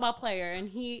basketball player, and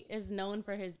he is known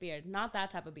for his beard. Not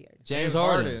that type of beard. James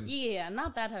Harden. Yeah,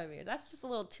 not that type of beard. That's just a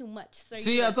little too much. So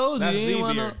See, you I told you. That's You the ain't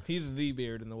beard. wanna- He's the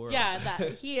beard in the world. Yeah,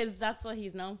 that's what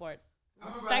he's known for.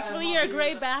 Respectfully, you're a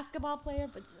great basketball player,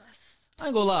 but just I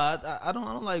ain't gonna lie. I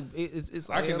don't like it's.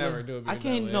 I like, can never do a beard I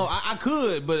can't. that No, way. I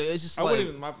could, but it's just I like wouldn't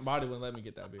even. My body wouldn't let me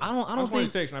get that beard. I don't I'm think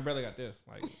 26 and I barely got this.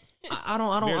 Like I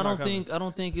Beard not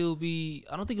don't think it'll be.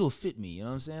 I don't think it'll fit me. You know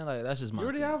what I'm saying? Like that's just my. you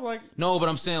already thing. have like No, but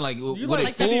I'm saying like you would like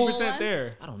it full? 50%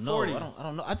 there. I don't know. 40. I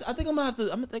don't know. I think I'm gonna have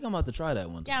to. I'm gonna have to try that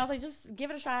one. yeah. I was like, just give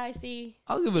it a try. See.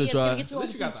 I'll give it See, a it's gonna try. get At you all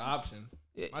least you got the peaches. option.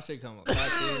 Yeah. My shit come patched in.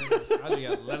 I just gotta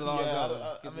let it all Yeah, go.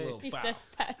 I Get mean- a little He bow. said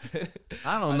patch.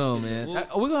 I don't know, Well, man.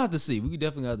 We're gonna have to see. We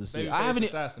definitely have to see. Baby I haven't.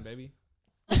 assassin, baby.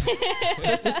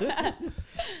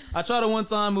 I tried it one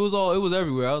time. It was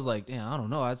everywhere. I was like, damn, I don't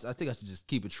know. I think I should just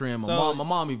keep it trim. So, My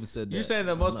mom even said that. You're saying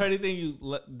the I don't most know. petty thing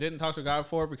you didn't talk to a guy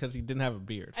for because he didn't have a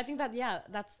beard. I think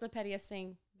that's the pettiest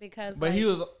thing because. But like, he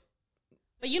was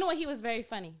But you know what? He was very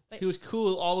funny. But he was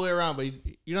cool all the way around. But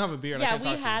you don't have a beard. I yeah, can't we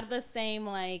talk to you. had the same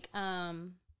like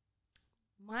mindset,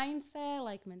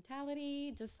 like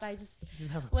mentality. I just He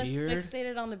didn't have a was beard.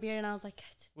 fixated on the beard, and I was like, I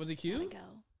just Was he gotta cute? go.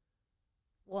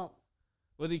 Well,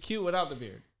 Was he cute without the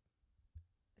beard?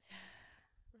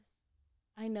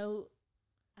 I know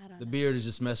I don't The know. beard is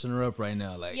just messing her up right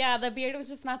now. Like, Yeah, the beard was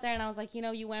just not there, and I was like, you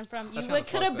know, you went from That's you kinda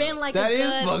could have fucked been up. like that a is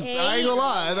good fucked. 8. I ain't gonna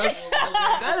lie.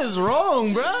 That is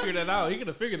wrong, bro. Figured it out. He could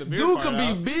have figured the beard Dude part could be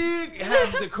out. big,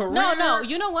 have the career. No,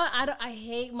 you know what? I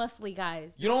hate muscly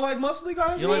guys. You don't like muscly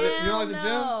guys? You like the- Hell like the gym?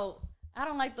 no. I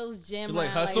don't like those gym. You like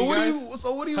man, husky So what do guys? you?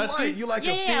 So what do you Husky? like? You like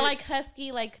Yeah, a yeah, fit like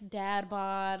husky, like dad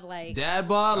bod, like. dad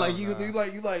bod? Like Oh, you no.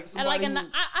 like I somebody. like who,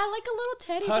 I like a little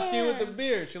teddy Husky bear. with the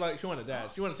beard. She want a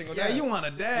dad. She want a single yeah, dad. you want a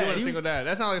You dad? want a single dad.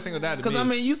 That's not like a single dad to me. Because I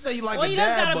mean, you say you like Well, a he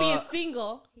doesn't dad gotta be bod. a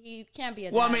single. He can't be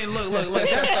a. Well, I dad. mean, look.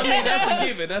 That's a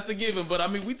given. That's a given. But I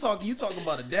mean, you talking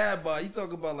about a dad bod. You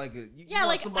talking about like a. You Yeah, want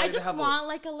like somebody I to just have want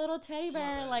like a little teddy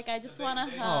bear. Like I just want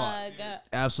to hug.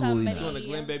 Absolutely not. She want a somebody.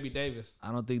 Glenn Baby Davis.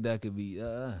 I don't think that could be.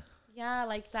 Yeah,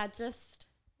 like that just.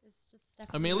 It's just.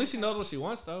 I mean, at least she knows what she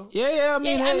wants though. Yeah. I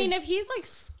mean, Yeah, hey, I mean, if he's like,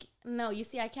 no, you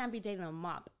see, I can't be dating a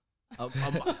mop.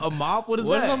 a mop. What is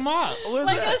What's that? a mop? What is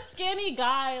Like that? a skinny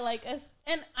guy, like a,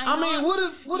 and I know, mean, what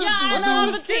if yeah, I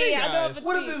know this I'm a dude? tea, I know I'm a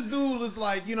What if tea. this dude is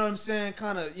like, you know what I'm saying,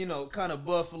 kind of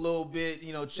buff a little bit,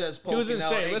 chest He was poking in out.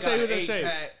 shape. ain't Let's got say he was an in shape.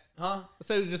 eight-pack. Huh?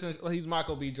 Let's say he's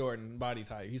Michael B. Jordan body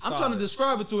type. He's I'm trying to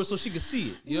describe it to her so she can see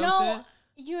it. You know what I'm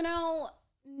saying?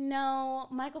 No,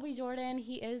 Michael B. Jordan,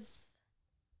 he is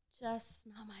just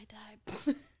not my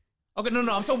type. Okay, no.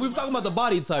 We were talking about the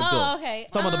body type though. Oh, okay.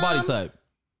 Talking about the body type.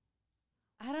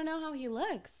 I don't know how he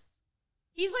looks.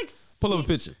 He's like Pull up a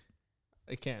picture.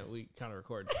 I can't. We kind of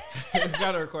record. We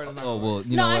gotta record. I'm not Oh gonna well, work.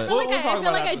 you no, know I what? feel like We'll I talk feel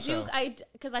about like it I after the juke. show.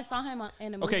 Because I saw him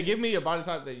in a movie. Okay, give me a body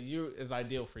type that you is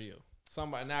ideal for you.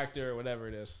 Somebody, an actor, whatever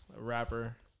it is, a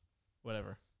rapper,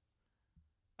 whatever.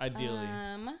 Ideally,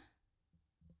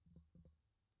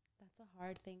 That's a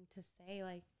hard thing to say.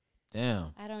 Like,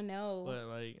 Damn. I don't know. but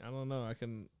like I don't know. I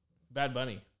can. Bad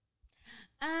Bunny.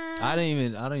 I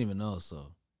don't even know. So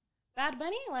Bad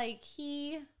Bunny, like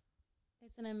he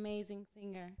is an amazing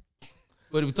singer.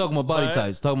 but we talking about body But-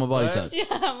 types. Talking about body but- types. Yeah,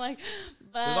 I'm like,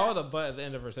 There's but all the but at the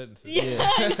end of her sentences. yeah,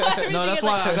 I know, everything No, that's is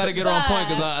why like, I gotta get her on point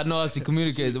because but. I know how she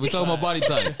communicates. We talking about body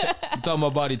type. We talking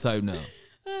about body type now.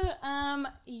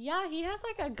 Yeah, he has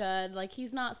like a good, like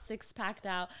he's not six packed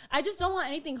out. I just don't want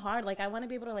anything hard. Like I want to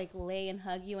be able to like lay and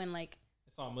hug you and like,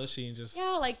 It's all mushy and just.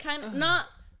 yeah, like kind of not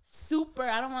super.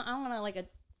 I don't want to like a.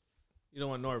 You don't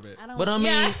want Norbit. I don't. But I mean,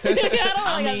 yeah. I don't want,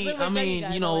 I like, a mean, super I mean, judgy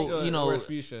guy, you but, know, like, you know, Where's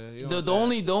Fuchsia? You don't the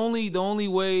want that. only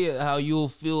way how you'll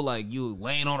feel like you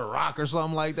laying on a rock or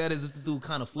something like that is if the dude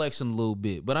kind of flexing a little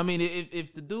bit. But I mean,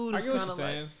 if the dude I is get what kind she's of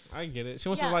like, saying. I get it. She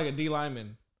wants Yeah. to like a D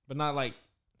lineman, but not like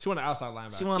she want an outside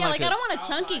linebacker. she want yeah, like, like I don't want a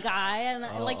chunky guy, and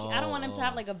like I don't want him to oh.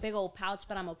 have like a big old pouch,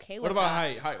 but I'm okay with. What about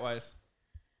that. height wise?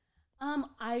 I'm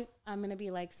gonna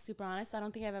be like super honest. I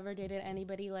don't think I've ever dated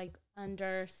anybody like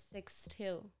under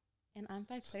 6'2", and I'm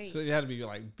 5'3". So you had to be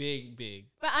like big.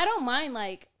 But I don't mind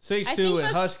like 6'2" think and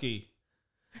that's- husky.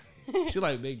 She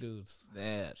like big dudes.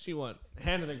 that. She want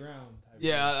hand to the ground. Type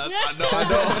Yeah, I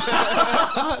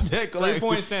know. That,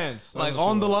 3-point stance. like That's what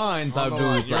on she the want. line type On the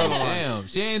line. dudes. You're Like, on the line. damn,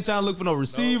 she ain't trying to look for no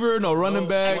receiver, no running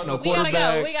back, no We we gotta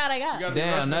quarterback. go. We gotta You go. gotta Damn, be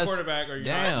rushing the that's- quarterback or you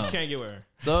damn. can't get with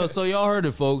her. So y'all heard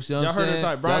it, folks. You know Y'all what I'm heard her saying?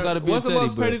 type. Brian, Y'all gotta be what's a the teddy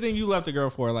most bear. petty thing you left a girl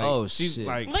for? Like, Oh, she's shit.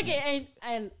 like, Look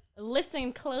and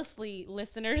listen closely,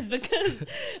 listeners, because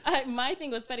my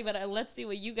thing was petty, but let's see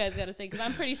what you guys got to say, because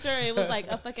I'm pretty sure it was like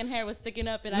a fucking hair was sticking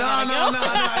up and No, I gotta go.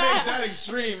 it ain't that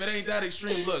extreme. It ain't that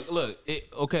extreme. Look.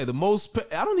 Okay, the most.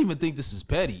 I don't even think this is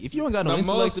petty. If you ain't got no the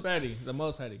intellect, most petty. The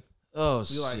most petty. oh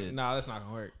You like, shit. nah, that's not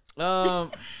gonna work.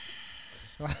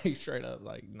 Like straight up,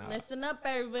 like nah. Listen up,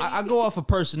 everybody. I go off of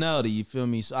personality. You feel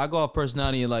me? So I go off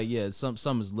personality and like, yeah, some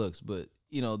is looks, but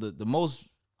you know the most.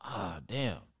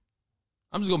 Damn.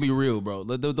 I'm just gonna be real, bro.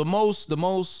 The most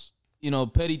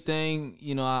petty thing.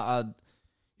 I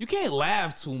you can't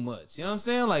laugh too much. You know what I'm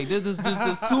saying? Like there's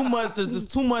too much. There's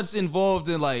too much involved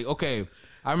in like. Okay,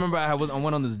 I remember I went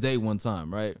on this date one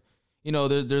time, right?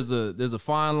 There's a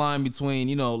fine line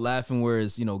between laughing where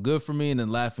it's good for me and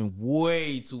then laughing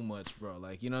way too much, bro.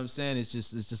 Like what I'm saying? It's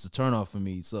just a turnoff for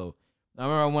me. So I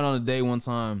remember I went on a date one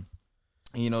time,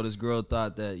 and this girl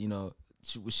thought that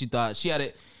she thought she had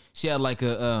it. She had like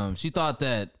she thought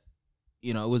that,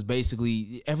 it was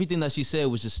basically everything that she said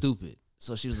was just stupid.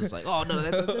 So she was just like, oh no,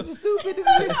 that's just stupid.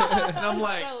 And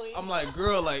I'm like,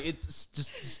 girl, like it's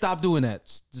just stop doing that.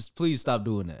 Just please stop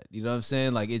doing that. You know what I'm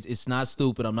saying? Like it's not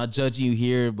stupid. I'm not judging you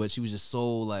here, but she was just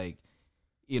so like,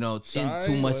 in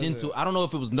too much into. I don't know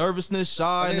if it was nervousness,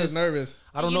 I think it shyness. was nervous.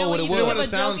 I don't know what it you was. have a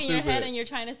Sound joke in your head stupid. and you're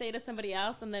trying to say it to somebody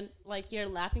else, and then like you're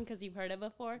laughing because you've heard it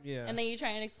before. Yeah. And then you try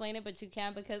and explain it, but you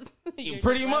can't because you're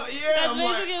Pretty just much, like, yeah. That's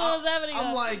basically what was happening.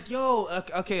 I'm like, yo,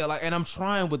 okay, like, and I'm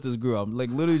trying with this girl. I'm like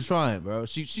literally trying, bro.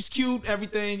 She's cute,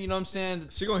 everything. You know what I'm saying?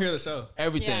 She gonna hear the show.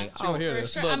 Everything. She gonna hear for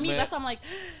this. sure. Look, I mean, man. that's why I'm like,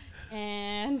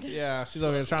 and Yeah, she's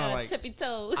over here trying to like. tippy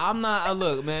toes. I'm not.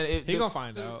 Look, man. He gonna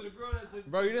find out.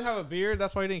 Bro, you didn't have a beard.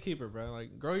 That's why you didn't keep her, bro.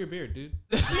 Like, grow your beard, dude.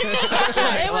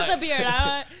 It was a beard.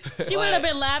 She wouldn't have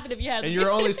been laughing if you had. And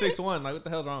you're only 6'1". Like, what the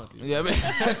hell's wrong with you? Yeah,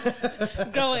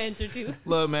 man. grow an inch or two.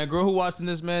 Look, man, girl who watching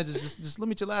this, man, just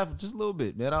limit your laugh just a little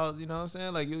bit, man. You know what I'm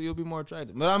saying? Like, you'll be more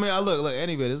attractive. But I mean, look.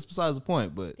 Anyway, this is besides the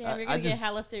point. But Damn, you're gonna get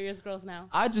hella serious girls now.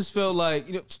 I just felt like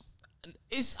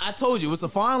I told you it's a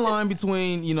fine line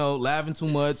between laughing too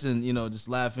much and just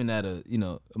laughing at a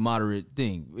moderate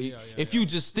thing. If you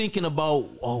just thinking about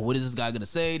what is this guy gonna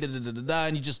say,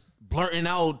 and you just blurting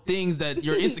out things that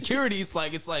your insecurities,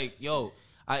 like it's like yo.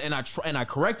 I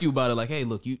correct you about it, like, hey,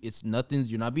 look, it's nothing.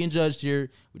 You're not being judged here.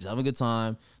 We're just having a good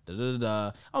time. I'm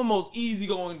the most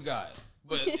easygoing guy,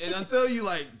 but and until you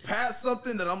like pass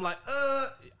something that I'm like,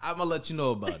 I'm gonna let you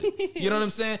know about it. You know what I'm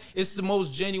saying? It's the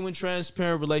most genuine,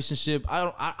 transparent relationship.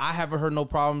 I haven't heard no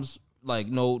problems, like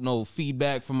no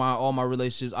feedback from all my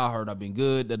relationships. I heard I've been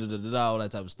good, all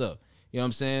that type of stuff. You know what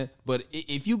I'm saying? But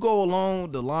if you go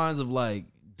along the lines of like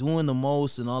doing the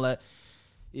most and all that.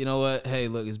 You know what? Hey,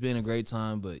 look, it's been a great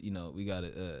time, but we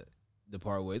gotta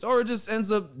depart ways, or it just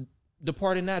ends up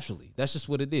departing naturally. That's just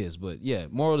what it is. But yeah,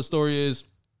 moral of the story is,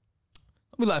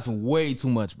 I'm laughing way too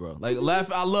much, bro. Like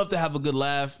I love to have a good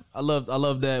laugh. I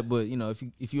love that. But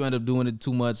if you end up doing it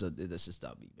too much, that's just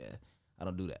stop me, man. I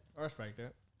don't do that. I respect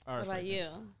that. What about you?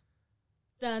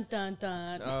 Dun dun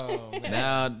dun. Oh man.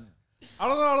 Now, I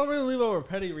don't know. I don't really leave over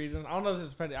petty reasons. I don't know if this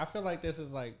is petty. I feel like this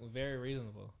is like very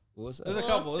reasonable. what's up? There's a We'll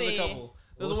couple. There's a see. couple.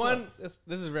 There's What's one.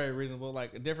 This is very reasonable.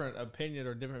 Like a different opinion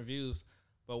or different views.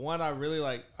 But one I really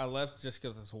like. I left just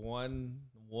because it's one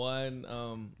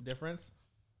difference.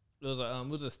 It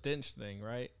was a stench thing,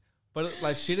 right? But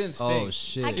like she didn't stink. Oh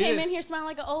shit! I came in here smelling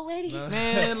like an old lady. No.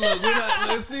 Man, look, we're not.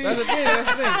 Let's see. That's the thing. That's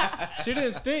the thing. She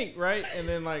didn't stink, right? And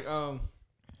then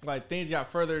like things got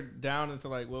further down into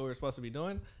like what we were supposed to be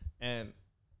doing, and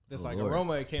this Lord.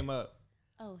 aroma came up.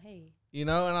 Oh hey. And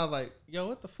I was like, yo,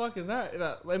 what the fuck is that?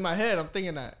 And in my head, I'm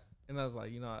thinking that. And I was like,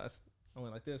 I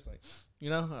went like this, like,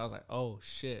 I was like, oh,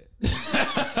 shit.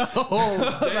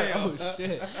 Oh damn! Oh,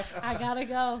 shit. I gotta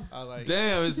go. I was like,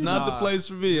 Damn, it's not the Nah, place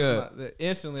for me.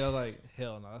 instantly, I was like,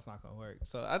 hell no, that's not going to work.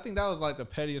 So I think that was like the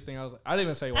pettiest thing. I didn't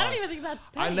even say why. I don't even think that's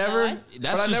petty. I never, though.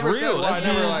 That's but I just never said real. why. That's I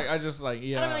never real. I just like,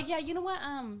 yeah. I'd be like, yeah, you know what?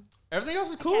 Everything else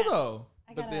is cool can't- though.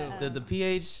 I But gotta, the The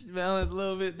pH smell is a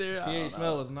little bit there. I don't pH know.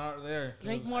 smell was not there.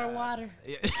 drink more water.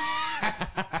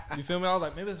 You feel me? I was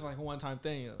like, maybe this is like a one-time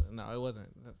thing. No, it wasn't.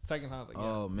 The second time, I was like,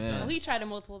 yeah. Oh man. Well, he tried it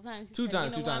multiple times. He Two said,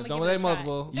 times. you know what, I'm Don't gonna say give it a try.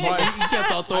 multiple. You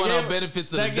kept on throwing I out gave benefits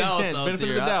of the second doubts chance, out benefit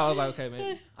there. of the doubt. I was like, okay,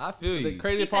 maybe. I feel The you.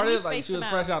 crazy He said part he is like spaced she was them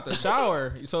fresh out. out the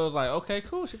shower, so it was like, okay,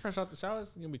 cool. She fresh out the shower.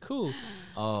 It's gonna be cool.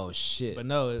 Oh shit. But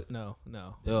no.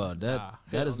 Yo, that Nah,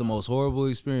 that is hell the most horrible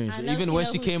experience. I know Even she when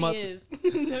know she who came she up.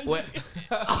 is. What?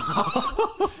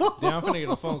 Damn, I'm finna get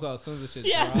a phone call as soon as this shit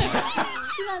Yeah.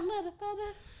 drops. She's like,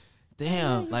 motherfucker.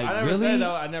 Damn, like I never really? said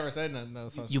though. I never said nothing. No,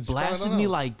 so You she probably blasted don't me know.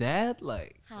 like that?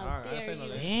 Like, How Alright, I dare say no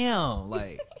you? to that. damn,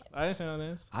 like I didn't say no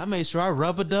this. I made sure I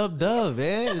rub a dub,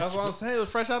 man. That's what I'm saying. It was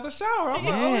fresh out the shower. I'm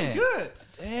like, oh, Yeah. it's good.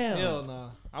 Damn. Hell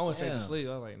no. I went straight to Damn. sleep.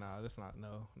 I was like, nah, that's not.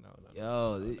 No.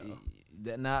 Yo,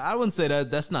 nah, I wouldn't say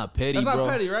that. That's not petty, That's not bro.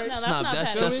 petty, right? No, It's that's not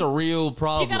That's petty. a real You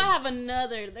problem. gotta have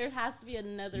another. There has to be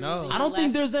another. No. reason I don't you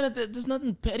think left. there's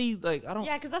nothing petty. Like I don't.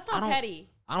 Yeah, because that's I not don't- petty.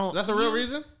 I don't. That's a real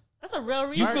reason. That's a real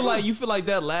reason. You feel like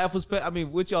that laugh was petty? I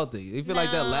mean, what y'all think? You feel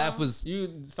like that No. laugh was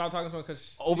You stopped talking to him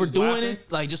because overdoing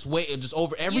it? Like just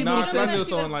over every You No, little know I what? knew sentence.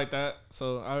 someone like that,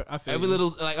 so I feel Every you.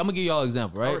 little like I'm gonna give y'all an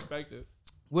example, I right? respect it.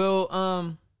 Well,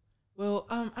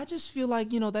 I just feel like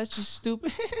that's just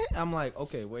stupid. I'm like,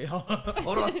 okay, wait, hold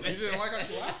on. You didn't like how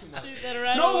she laughed too much. She said it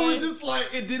right No, away. it was just like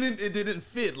it didn't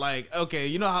fit. Like, okay,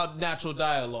 you know how natural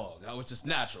dialogue, how it's just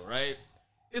natural, right?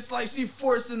 It's like she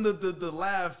forcing the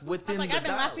laugh I within was like, the I've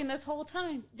been dialogue. laughing this whole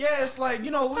time. Yeah, it's like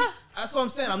that's what I'm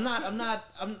saying. I'm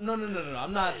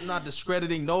not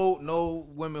discrediting no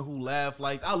women who laugh.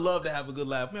 Like I love to have a good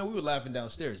laugh. Man, we were laughing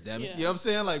downstairs. Damn it, Yeah. you know what I'm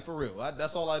saying? Like for real,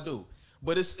 that's all I do.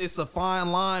 But it's a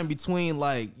fine line between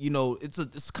like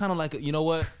it's kind of like you know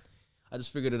what? I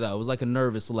just figured it out. It was like a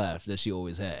nervous laugh that she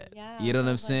always had. Yeah, You know what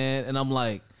I'm like- saying? And I'm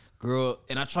like, girl,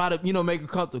 and I try to make her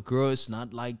comfortable. Girl, it's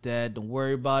not like that. Don't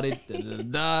worry about it. Da, da, da,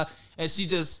 da. And she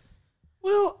just,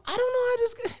 well, I don't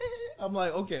know. I'm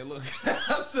like, okay, look.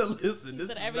 I said, listen,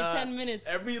 this is every not 10 minutes.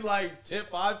 Every like 10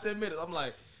 minutes. I'm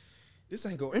like, this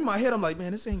ain't go. In my head, I'm like,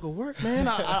 man, this ain't gonna work, man.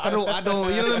 I don't.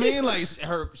 You know what I mean? Like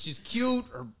she's cute.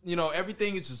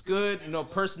 Everything is just good.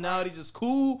 Personality just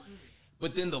cool.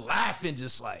 But then the laughing,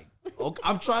 just like, okay,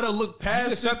 I'm trying to look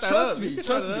past it. Trust me.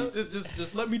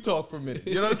 Just let me talk for a minute.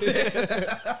 You know what I'm saying?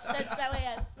 That's that way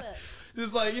I feel.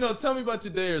 Just like, tell me about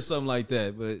your day or something like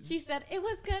that. But She said it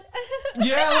was good.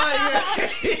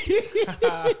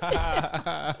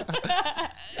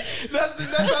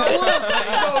 That's how it was.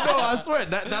 Like, no, I swear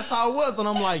that's how it was. And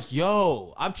I'm like,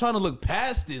 yo, I'm trying to look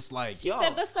past this. Like, She yo,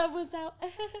 said the sun was out.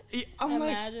 I'm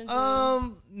Imagine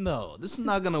like, no, this is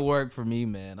not gonna work for me,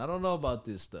 man. I don't know about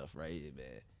this stuff right here,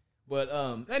 man.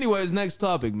 But anyways, next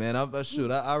topic, man. I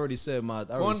already said my.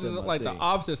 Going to like the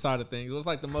opposite side of things. What's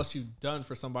like the most you've done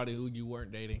for somebody who you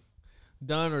weren't dating,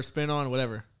 done or spent on,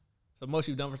 whatever. The most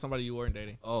you've done for somebody you weren't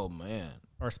dating, Oh man,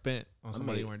 or spent on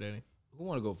somebody you weren't dating. who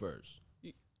want to go first?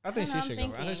 I think I she know, should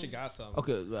I'm go. I think she thinking. got something.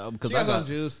 Okay, because She got I something got.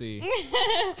 juicy.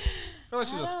 I feel like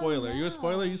she's a spoiler. You a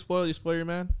spoiler? You spoil your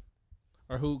man,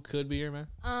 or who could be your man?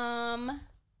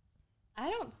 I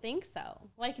don't think so.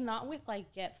 Like not with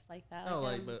like gifts like that. No,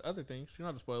 but other things. You don't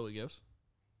have to spoil with gifts.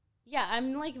 Yeah,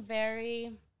 I'm like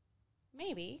very.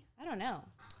 Maybe I don't know.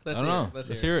 Let's I don't know. Let's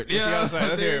Let's hear hear it. it. Yeah,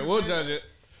 let's hear it. We'll judge it.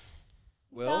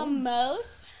 The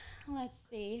most. Let's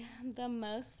see. The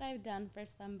most I've done for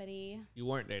somebody You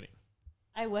weren't dating.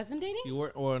 I wasn't dating. You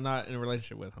weren't, or not in a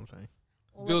relationship with. I'm saying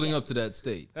Well, Building look up to that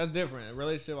state. that's different. A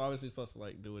relationship obviously supposed to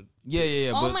like do it.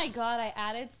 Yeah. oh But my god! I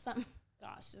added some.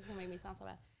 Gosh, this is gonna make me sound so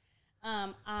bad.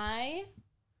 I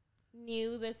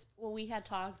knew this. Well, we had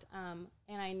talked.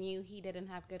 And I knew he didn't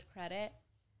have good credit.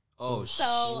 oh,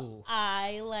 So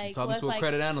I like talking was to a like,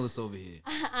 credit analyst over here.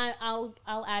 I'll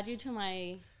add you to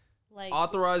my like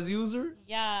Authorized user.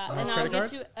 yeah, His and I'll credit get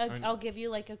card? you. Or- I'll give you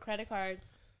like a credit card.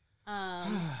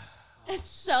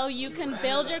 So you can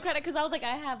build your credit because I was like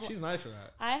She's nice for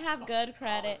that. I have good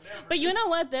credit, but you know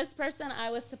what? This person I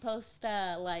was supposed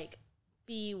to like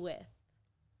be with.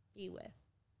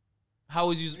 How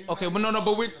would you? Okay, but no.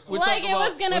 But we're Like talking it about.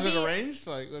 was gonna Was be. it arranged?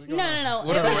 Like what's going No. on?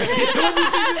 What It are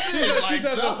was- She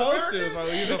said supposed to. So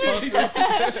you supposed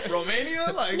to. Romania,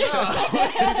 like nah.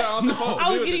 She said I'm supposed to I be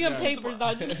was with getting this him guy. papers,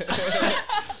 not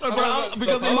just.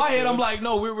 Because in my head, I'm like,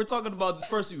 no, we're talking about this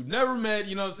person you never met.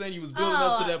 You know what I'm saying? You was building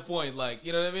up to that point, like,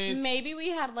 you know what I mean? Maybe we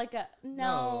had like a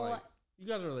no. like, you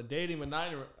guys are dating, but not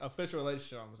in an official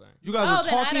relationship. I'm saying. You guys Oh, were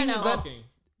then I talking. don't know. Is that? Talking.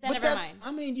 Then But never that's, mind.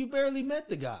 I mean, you barely met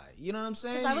the guy. You know what I'm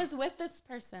saying? Because I was with this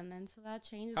person then, so that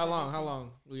changes. How long? everything. How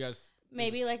long? You guys?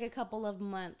 Maybe like a couple of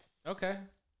months. Okay,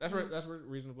 that's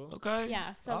reasonable. Okay.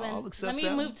 Yeah. So I'll then accept let me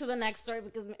that move one. to the next story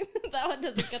because that one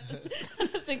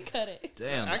doesn't cut it.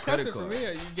 Damn. I the cuts credit it for card. me.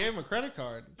 You gave him a credit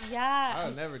card. Yeah. I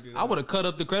would never do that. I would have cut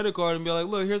up the credit card and be like,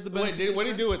 "Look, here's the Wait, benefit." what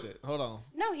did he do with it? Hold on.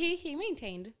 No, he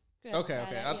maintained. Good Okay.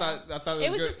 credit, I yeah. thought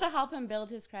It was good. just to help him build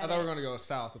his I credit. thought we were gonna go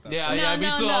south with that. Yeah, story. yeah, No, me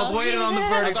no, too. I was no. waiting on the I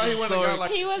verdict. thought he would've got,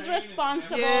 like- He was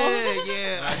responsible.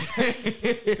 Yeah.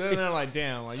 Then they're like,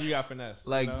 damn, like you got finesse.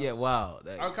 Like, you know? yeah, wow.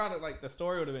 That- I kind of like the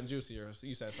story would have been juicier. So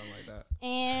you said something like that.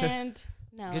 And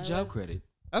no. good it job, was- credit.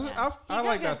 That's Yeah. I He got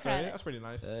like good that story. credit. That's pretty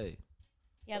nice. Hey.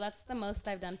 Yeah, that's the most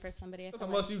I've done for somebody. I That's feel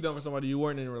the most like. you've done for somebody you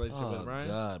weren't in a relationship Oh with, right?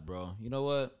 God, bro. You know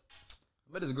what?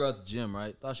 I met this girl at the gym,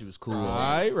 right? Thought she was cool.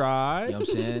 Right. You know what I'm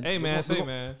saying? Hey, man, say,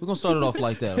 man. We're gonna start it off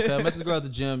like that, okay? I met this girl at the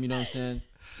gym, you know what I'm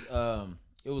saying?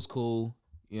 It was cool,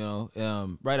 you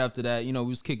know. Right after that, you know,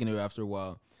 we was kicking it after a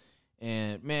while.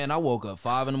 And man, I woke up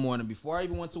 5 a.m. Before I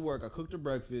even went to work, I cooked her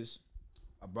breakfast.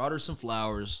 I brought her some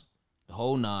flowers, the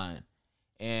whole 9.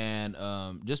 And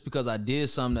just because I did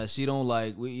something that she don't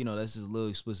like, that's just a little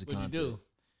explicit What'd content. you do?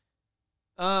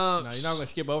 No, No, you're not gonna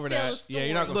skip over Spill that. the Yeah,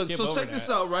 you're not gonna Look, skip so over check that. this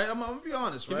out, right? I'm gonna be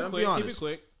honest, Keep right? it I'm quick. gonna be Keep it honest.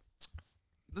 quick.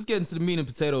 Let's get into the meat and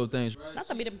potato of things. Not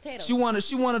the meat and potatoes.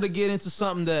 She wanted to get into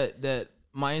something that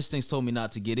my instincts told me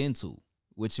not to get into,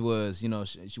 which was,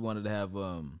 she wanted to have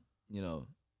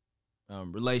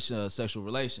sexual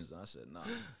relations. And I said, no,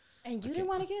 And you didn't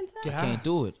want to get into that? I can't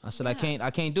do it. I said, I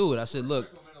can't do it. I said, look,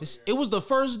 it was the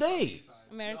first day.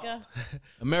 America.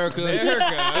 America.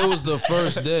 America. It was the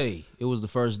first day. It was the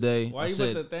first day. Why I you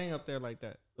said, put the thing up there like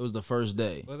that? it was the first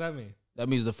day. What does that mean? That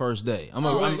means the first day.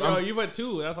 You put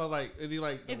 2. That's why I was like, is he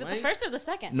like? Is it the length? first or the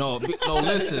second? No,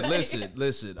 listen.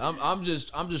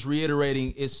 I'm just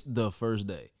reiterating. It's the first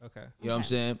day. Okay. You know what I'm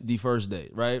saying? The first day,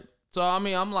 right? So I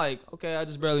mean, I'm like, okay, I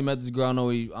just barely met this girl. I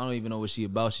don't even know what she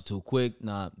about. She too quick.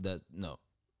 Nah, no.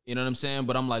 You know what I'm saying?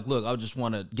 But I'm like, look, I just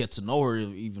want to get to know her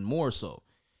even more so.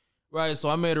 Right, so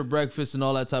I made her breakfast and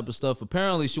all that type of stuff.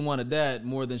 Apparently, she wanted that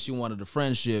more than she wanted the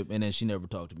friendship, and then she never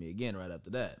talked to me again right after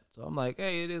that. So I'm like,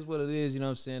 hey, it is what it is. You know what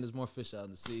I'm saying? There's more fish out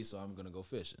in the sea, so I'm gonna go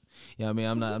fishing. You know what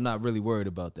I mean? I'm not really worried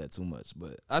about that too much.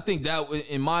 But I think that,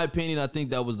 in my opinion, I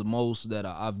think that was the most that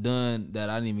I've done that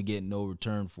I didn't even get no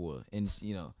return for. And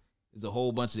you know, there's a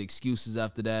whole bunch of excuses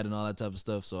after that and all that type of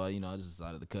stuff. So I just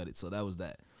decided to cut it. So that was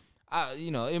that.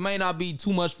 It may not be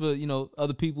too much for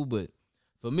other people, but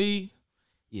for me.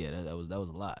 Yeah, that was a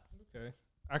lot. Okay.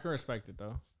 I can respect it,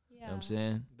 though. Yeah. You know what I'm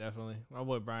saying? Definitely. My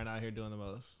boy Brian out here doing the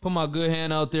most. Put my good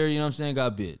hand out there, you know what I'm saying?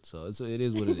 Got bit. So it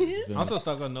is what it is. You feel me? Also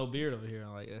stuck on no beard over here.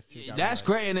 Like That's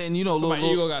great. And my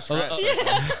ego got scratched.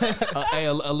 Hey,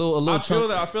 a little I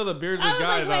feel the beardless I was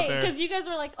guys like, out wait, there. because you guys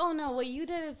were like, oh no, what you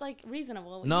did is like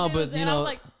reasonable. What No, you did but, was, you and I know- was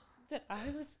like,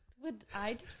 what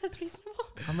I did was reasonable.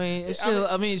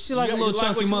 I mean, she like a little you like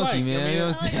chunky what you monkey, like. man. I mean, You know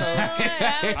what I'm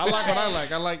saying? I like what I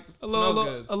like. I like A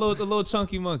goods. little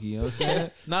chunky monkky, you know what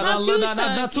I'm saying?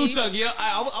 Not too too chunky. You know,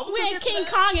 I was We gonna ain't get to King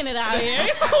that. Kong in it out here.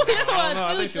 We don't I want don't know.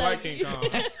 I too think she like chunky.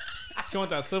 King Kong. She want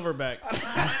that silverback.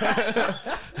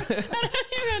 I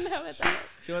don't even know what that is.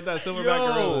 She want that silverback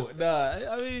gorilla.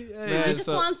 Nah, I mean, hey, Man, I just, just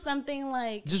want something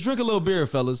like drink a little beer,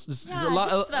 fellas. Just yeah, a lot,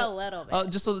 just a little bit.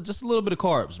 just a little bit of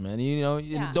carbs, man.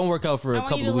 Yeah. Don't work out for I a want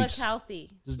you couple to of look weeks. healthy.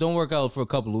 Just don't work out for a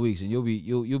couple of weeks, and you'll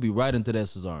be right into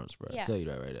Esther's arms, bro. Yeah. I tell you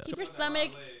that right now. Keep your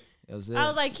stomach. You know what I'm saying? I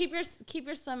was like, keep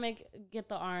your stomach, get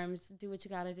the arms, do what you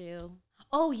gotta do.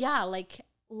 Oh yeah, like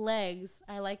legs.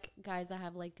 I like guys that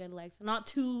have like good legs, not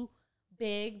too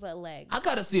big, but legs. I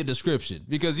gotta see a description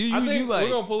because you I think like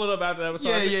we're gonna pull it up after that episode.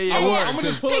 Yeah, I'm word, gonna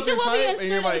just pull Picture up your will be type, and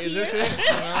you're like, "Is this inserted it?"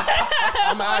 You know?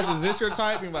 I'm gonna ask, "Is this your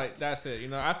type?" And you're like, "That's it." You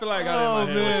know, I feel like I got it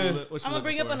in my head. What you I'm gonna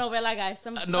bring up a novela guy,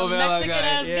 some novela Mexican guy.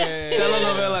 ass guy. Yeah.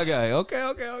 telenovela guy. Okay,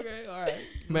 all right.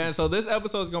 Man, so this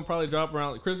episode is gonna probably drop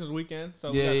around Christmas weekend.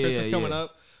 So we Yeah, got yeah, Christmas yeah, coming yeah.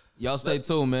 up. Y'all stay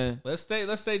tuned, man. Let's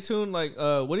stay tuned. Like,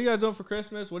 what are you guys doing for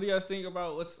Christmas? What do you guys think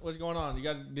about what's going on? You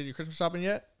guys did your Christmas shopping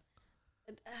yet?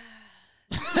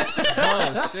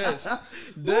 Oh shit!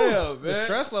 Damn, The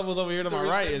stress levels over here to my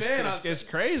right is it's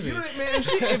crazy. You know, man,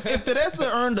 if Teresa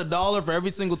earned $1 for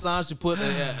every single time she put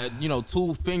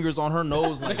 2 fingers on her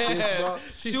nose like this, bro,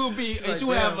 she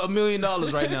would have $1 million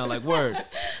right now. Like word.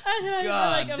 I know, I feel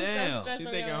God like I'm so damn. stressed She's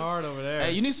over thinking here. hard over there.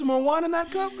 Hey, you need some more wine in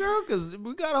that cup, girl, because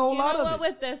we got a whole You lot know of what?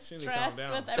 it. With this She need to calm stress,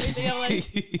 down. with everything, I'm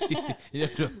like,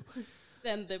 Yeah.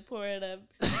 then they pour it up.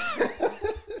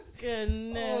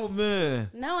 Goodness. Oh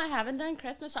man. No, I haven't done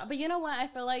Christmas shop. But you know what? I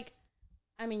feel like,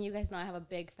 I mean, you guys know I have a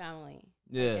big family.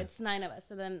 Like, Yeah. it's 9 of us.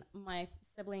 So then my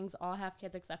siblings all have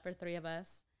kids except for 3 of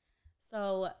us.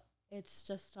 So it's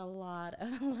just a lot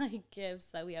of like gifts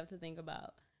that we have to think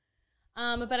about.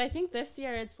 But I think this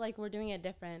year it's like we're doing it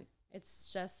different.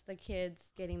 It's just the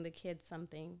kids getting the kids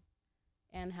something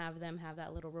and have them have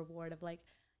that little reward of like,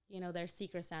 their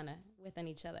secret Santa within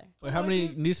each other. Wait, how many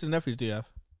nieces and nephews do you have?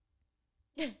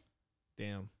 Yeah.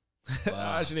 Damn.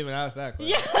 Wow. I shouldn't even ask that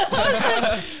question.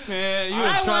 Yeah. Man, you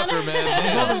I a trucker, wanna-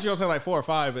 man. Sometimes you're gonna say like 4 or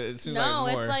 5, but it seems No,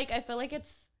 like more. it's like, I feel like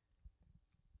it's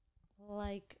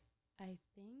like, I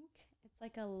think it's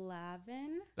like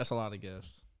 11. That's a lot of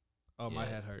gifts. Oh, my Yeah.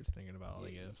 head hurts thinking about all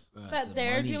the gifts. But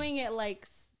they're doing it like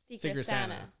Secret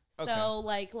Santa. Okay. So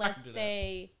like, let's do that.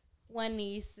 say one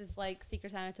niece is like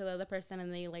Secret Santa to the other person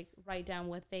and they like write down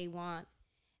what they want.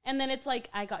 And then it's like,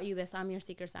 I got you this. I'm your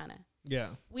Secret Santa. Yeah.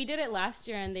 We did it last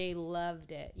year and they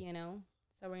loved it, So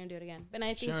we're going to do it again. But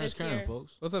I think Sharon is this year,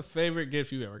 folks. What's a favorite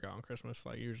gift you ever got on Christmas?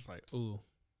 Like, you're just like, ooh.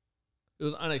 It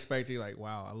was unexpected. Like,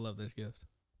 wow, I love this gift.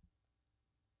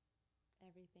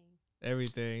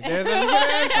 everything. Everything. That's a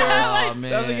good answer. Oh,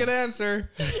 man. That's a good answer.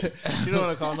 She don't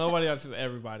want to call nobody else, just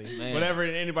everybody. Man. Whatever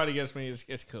anybody gets me,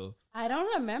 it's cool. I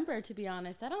don't remember, to be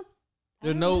honest. I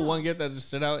There's don't no know. one gift that just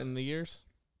stood out in the years.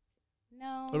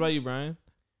 No. What about you, Brian?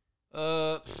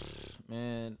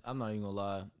 Man, I'm not even gonna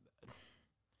lie.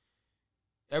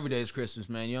 Every day is Christmas,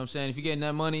 man. You know what I'm saying? If you're getting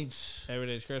that money, Every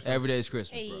day's Christmas. every day is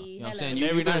Christmas, bro. Hey, You know what I'm hello. saying? Every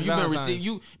You've been night's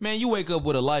Valentine's. you wake up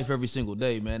with a life every single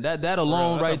day, man. That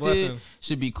alone that's a right there blessing.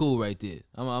 should be cool right there.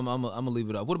 I'm gonna leave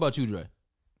it up. What about you, Dre?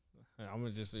 I'm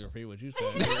gonna just repeat what you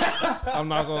said. I'm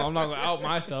not gonna out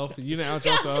myself. You didn't out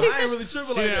yourself. I ain't really tripping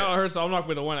She like didn't that. out her, so I'm not gonna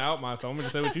be the one to out myself. I'm gonna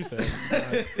just say what you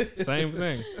said. Same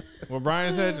thing. What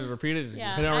Brian said, just repeat it. Just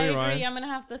Yeah, hit it on I rewind. agree. I'm gonna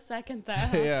have to second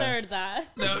that, Yeah. third that.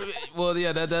 Well,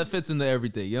 yeah, that fits into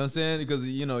everything. You know what I'm saying? Because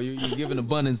you're giving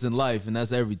abundance in life, and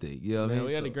that's everything. You know what I Man, mean?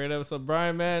 we had a So, great episode.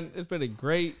 Brian, man, it's been a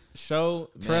great show.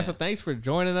 Teresa, thanks for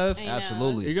joining us. I know.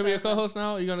 Absolutely. You're going to be a So fun. co-host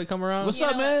now? You're going to come around? What's You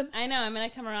up, know man? what? I know. I'm gonna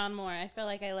come around more. I feel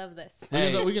like I love this.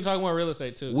 Hey. We can talk more real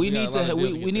estate, too. We got need a lot to of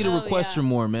deals we get need through. to Oh, request her yeah.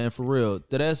 more, man. For real.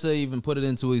 Teresa even put it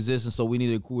into existence, so we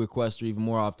need to request her even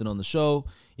more often on the show.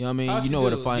 You know what I mean? How'd You she know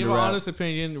where to do? find Give her an at. honest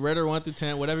opinion. Rate her 1 through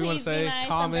 10. Whatever you want Please to be say. nice.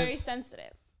 I'm very Comments.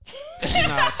 sensitive.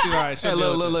 Nah, she's all right. Hey,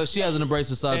 look. She has an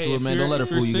abrasive side Hey, to her, if man. you're- Don't let her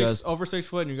if you're fool you guys. over 6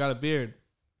 foot and you got a beard,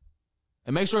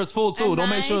 And make sure it's full too. A Don't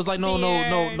make sure it's nice like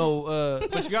no.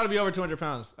 but you got to be over 200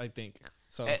 pounds, I think.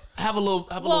 So Have a little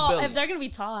Well, belly. if they're gonna be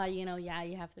tall, you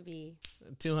have to be.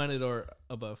 200 or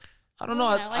above. I don't know.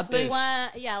 I think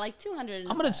like 200.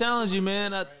 I'm gonna challenge you,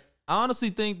 man. I honestly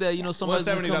think that somebody's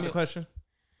gonna 170 is out come the in- question.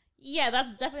 Yeah,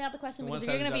 that's definitely not the question because if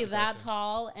you're 170 gonna be is out the that question.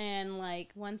 tall and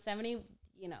like 170,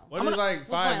 What is like what's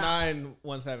going 5'9",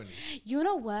 170? You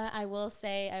know what? I will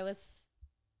say I was.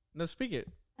 No, speak it.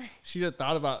 She just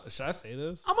thought about, should I say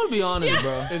this? I'm gonna be honest,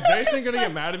 bro. Is Jason going to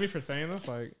get mad at me for saying this?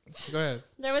 Like, go ahead.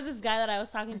 There was this guy that I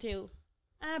was talking to,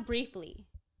 briefly,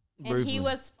 and Briefly. he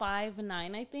was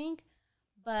 5'9", I think,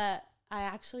 but I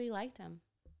actually liked him.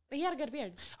 But he had a good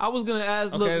beard. I was gonna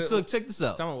ask. Okay. Look, check this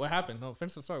out. Tell me what happened. No,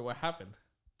 finish the story. What happened?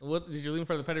 What did you leave him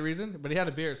for the petty reason? But he had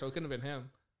a beard, so it couldn't have been him.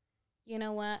 You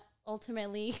know what?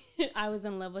 Ultimately, I was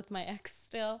in love with my ex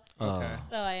still, Okay.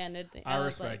 so I ended. I was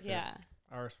respect like, it. Yeah.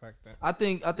 I respect that. I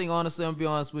think honestly, I'm gonna be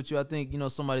honest with you. I think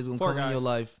somebody's gonna Poor come guy. in your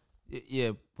life.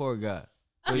 Yeah, poor guy.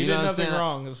 But You you know did what I'm nothing saying?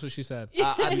 wrong. That's what she said.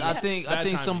 I think Bad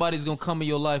timing. somebody's gonna come in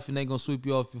your life and they gonna sweep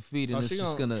you off your feet, and Oh, it's she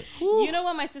just gonna- gonna. You know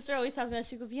what my sister always tells me?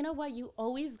 She goes, you know what? You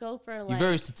always go for like. You're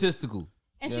very statistical.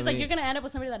 and you she's know like, what I you're mean? gonna end up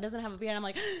with somebody that doesn't have a beard. I'm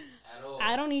like,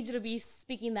 I don't need you to be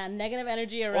speaking that negative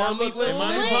energy Or around look, me. listen,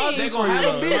 Might be they positive gonna for have you,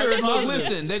 a though. beard. Might be Look, positive.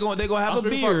 listen, they gonna I'm have a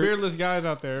speaking for beard. beardless guys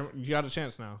out there. You got a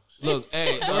chance now. Look,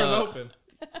 hey, Doors open.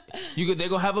 they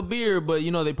gonna have a beard, but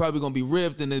they probably gonna be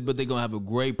ripped, but they gonna have a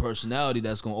great personality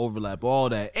that's gonna overlap all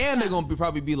that, and they're gonna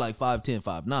probably be like 5'10",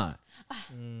 5'9".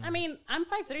 I mean, I'm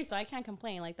 5'3", so I can't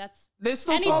complain. Like that's They're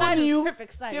still any taller size than is you.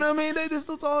 perfect size. You know what I mean? They're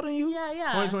still taller than you. Yeah, yeah.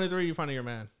 2023, you finding your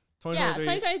man. Yeah,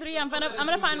 2023. I'm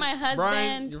gonna find my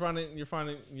Brian, husband. you're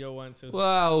finding your one too. Well,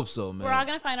 I hope so, man. We're all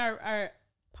gonna find our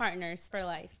partners for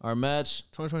life. Our match.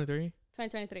 2023.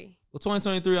 2023. Well,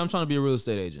 2023. I'm trying to be a real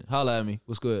estate agent. Holla at me.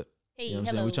 What's good? Hey, You know what I'm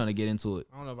hello. saying? We're trying to get into it.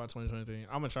 I don't know about 2023.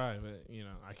 I'm gonna try, but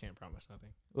I can't promise nothing.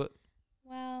 What?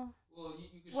 Well,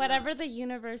 whatever the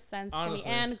universe sends to Honestly.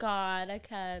 me and God,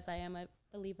 because I am a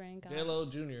believer in God. J-Lo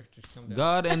Jr. just come down.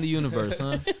 God and the universe,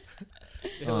 huh?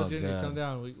 J-Lo Oh, Jr. God. come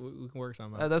down. We can work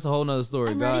something out. That's a whole nother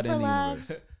story. I'm God ready and for the love.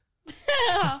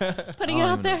 universe. Putting I it don't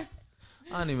out even there know.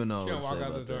 I don't even know She's what to gonna say walk out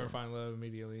the about door that. and find love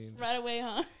immediately. right away,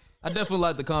 huh? I definitely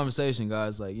like the conversation,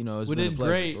 guys. Like, it's We been a did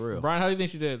pleasure, great. for real. Brian, how do you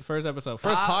think she did? First episode.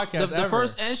 First podcast the ever.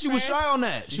 first, and she was shy on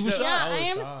that. She was said- shy. Yeah, I I was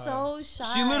am shy. so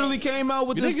shy. She literally came out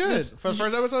with You did this. good. For the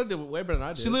first episode, did way better than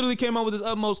I did. She literally came out with this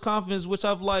utmost confidence, which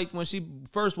I've liked when she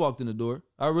first walked in the door.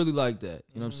 I really like that.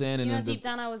 You know what I'm saying? And then deep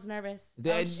down, I was nervous. I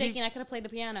That- was shaking. I could have played the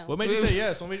piano. What made you say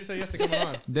yes? What made you say yes to coming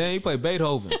on? then you play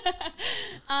Beethoven.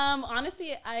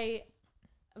 Honestly, I've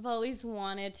always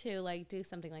wanted to like do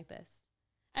something like this.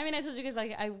 I mean, I told you guys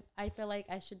like I feel like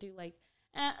I should do like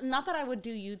not that I would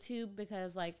do YouTube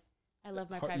because like I love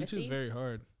my privacy. YouTube's very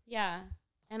hard. Yeah,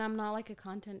 and I'm not like a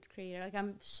content creator. Like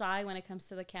I'm shy when it comes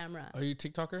to the camera. Are you a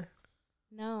TikToker?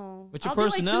 No, But your I'll do,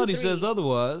 like, 2, personality 3. says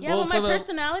otherwise. Yeah, Well, but my for the-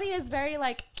 personality is very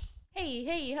like, hey,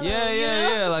 hello. Yeah, you yeah,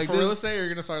 know? yeah. Like For real this. estate, you're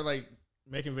gonna start like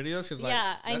making videos. 'Cause, like,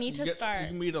 Yeah, I need you to start. You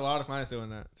can meet a lot of clients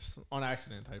doing that just on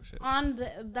accident type shit.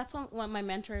 That's what my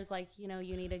mentor is like. You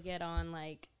need to get on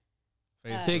like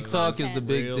Facebook, TikTok is the content.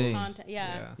 big Reels. thing. content.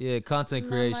 Yeah. Yeah, content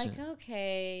And creation. I'm like,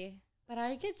 okay, but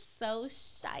I get so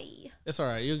shy. It's all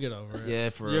right. You'll get over it. Yeah,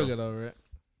 for You'll real. get over it.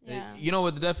 Yeah. You know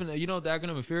what the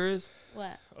acronym of fear is?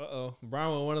 What? Uh-oh.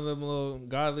 Brian with one of them little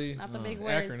godly Not the big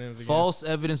words. acronyms again. False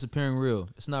evidence appearing real.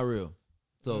 It's not real.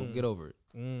 So Mm. get over it.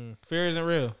 Fear isn't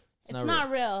real. It's not not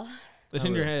real. It's Not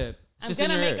in your real. head. It's I'm just in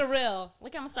gonna your make head. a reel.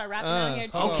 Look, I'm gonna start rapping out here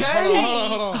too. Hold on, Okay.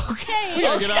 Hold on. Okay. We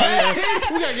gotta get out of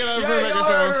here. We gotta get out of here. Yeah, Make a y'all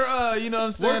show. heard, you know what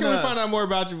I'm saying? Where can we find out more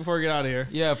about you before we get out of here?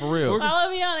 Yeah, for real. Follow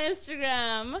me on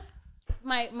Instagram.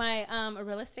 My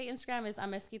real estate Instagram is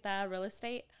Amezquita Real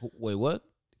Estate. Wait, what?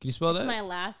 Can you spell It's that? my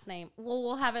last name.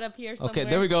 We'll have it up here somewhere. Okay,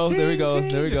 there we go. There we go.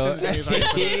 There we go. Just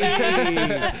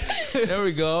send There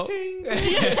we go.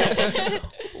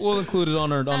 We'll include it on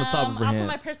the top of her I'll hand. put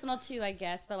my personal too, I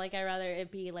guess, but like I rather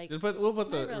it be like We'll put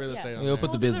the My real- real estate yeah. on We'll there.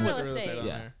 put the We'll do business. real estate. on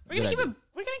Yeah. there. we're gonna Good keep idea. it.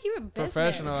 We're gonna keep it business.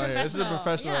 Professional out here. This is a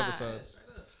professional Yeah. episode.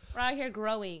 We're out here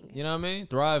growing. You know what I mean?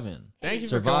 Thriving. Thank you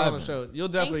for coming on the Surviving. show. You'll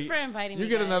definitely Thanks for inviting me. you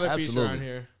get guys. another feature Absolutely. on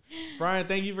here. Brian,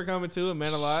 thank you for coming too. It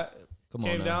meant a lot. Come on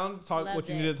Came now. down, talk Loved what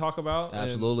you it. needed to talk about. and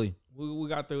Absolutely. We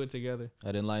got through it together.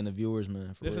 I didn't line the viewers,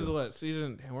 man. For This real. is what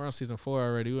season. We're on season 4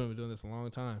 already. We've been doing this a long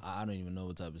time. I don't even know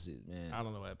what type of season, man. I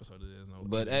don't know what episode it is. No,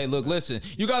 But hey, look, listen.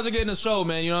 You guys are getting a show,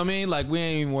 man. You know what I mean? Like we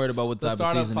ain't even worried about what the type of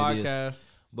startup season it is. podcast.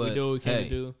 But we do what we came hey. to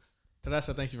do.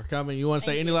 Teresa, thank you for coming. You want to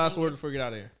say Thank any you, last thank words you. before we get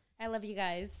out of here? I love you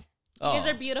guys. You Oh. guys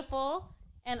are beautiful,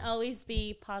 and always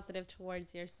be positive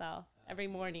towards yourself every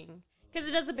morning because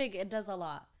it does a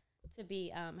lot to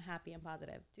be happy and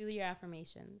positive. Do your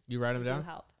affirmations. You write them They do down?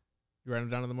 help. You write them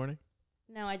down in the morning?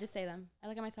 No, I just say them. I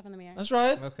look at myself in the mirror. That's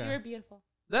right. Okay. You're beautiful.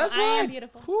 That's I right. am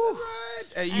beautiful. Whew.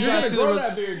 Hey, you You're guys gonna see grow the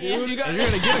that beard, dude. You guys, You're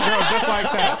gonna get a girl just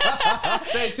like that.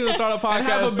 Stay tuned to Startup And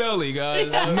have a Podcast. belly,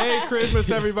 guys. Merry Christmas,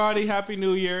 everybody. Happy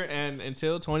New Year. And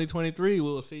until 2023, we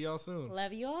will see y'all soon.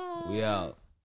 Love you all. We out.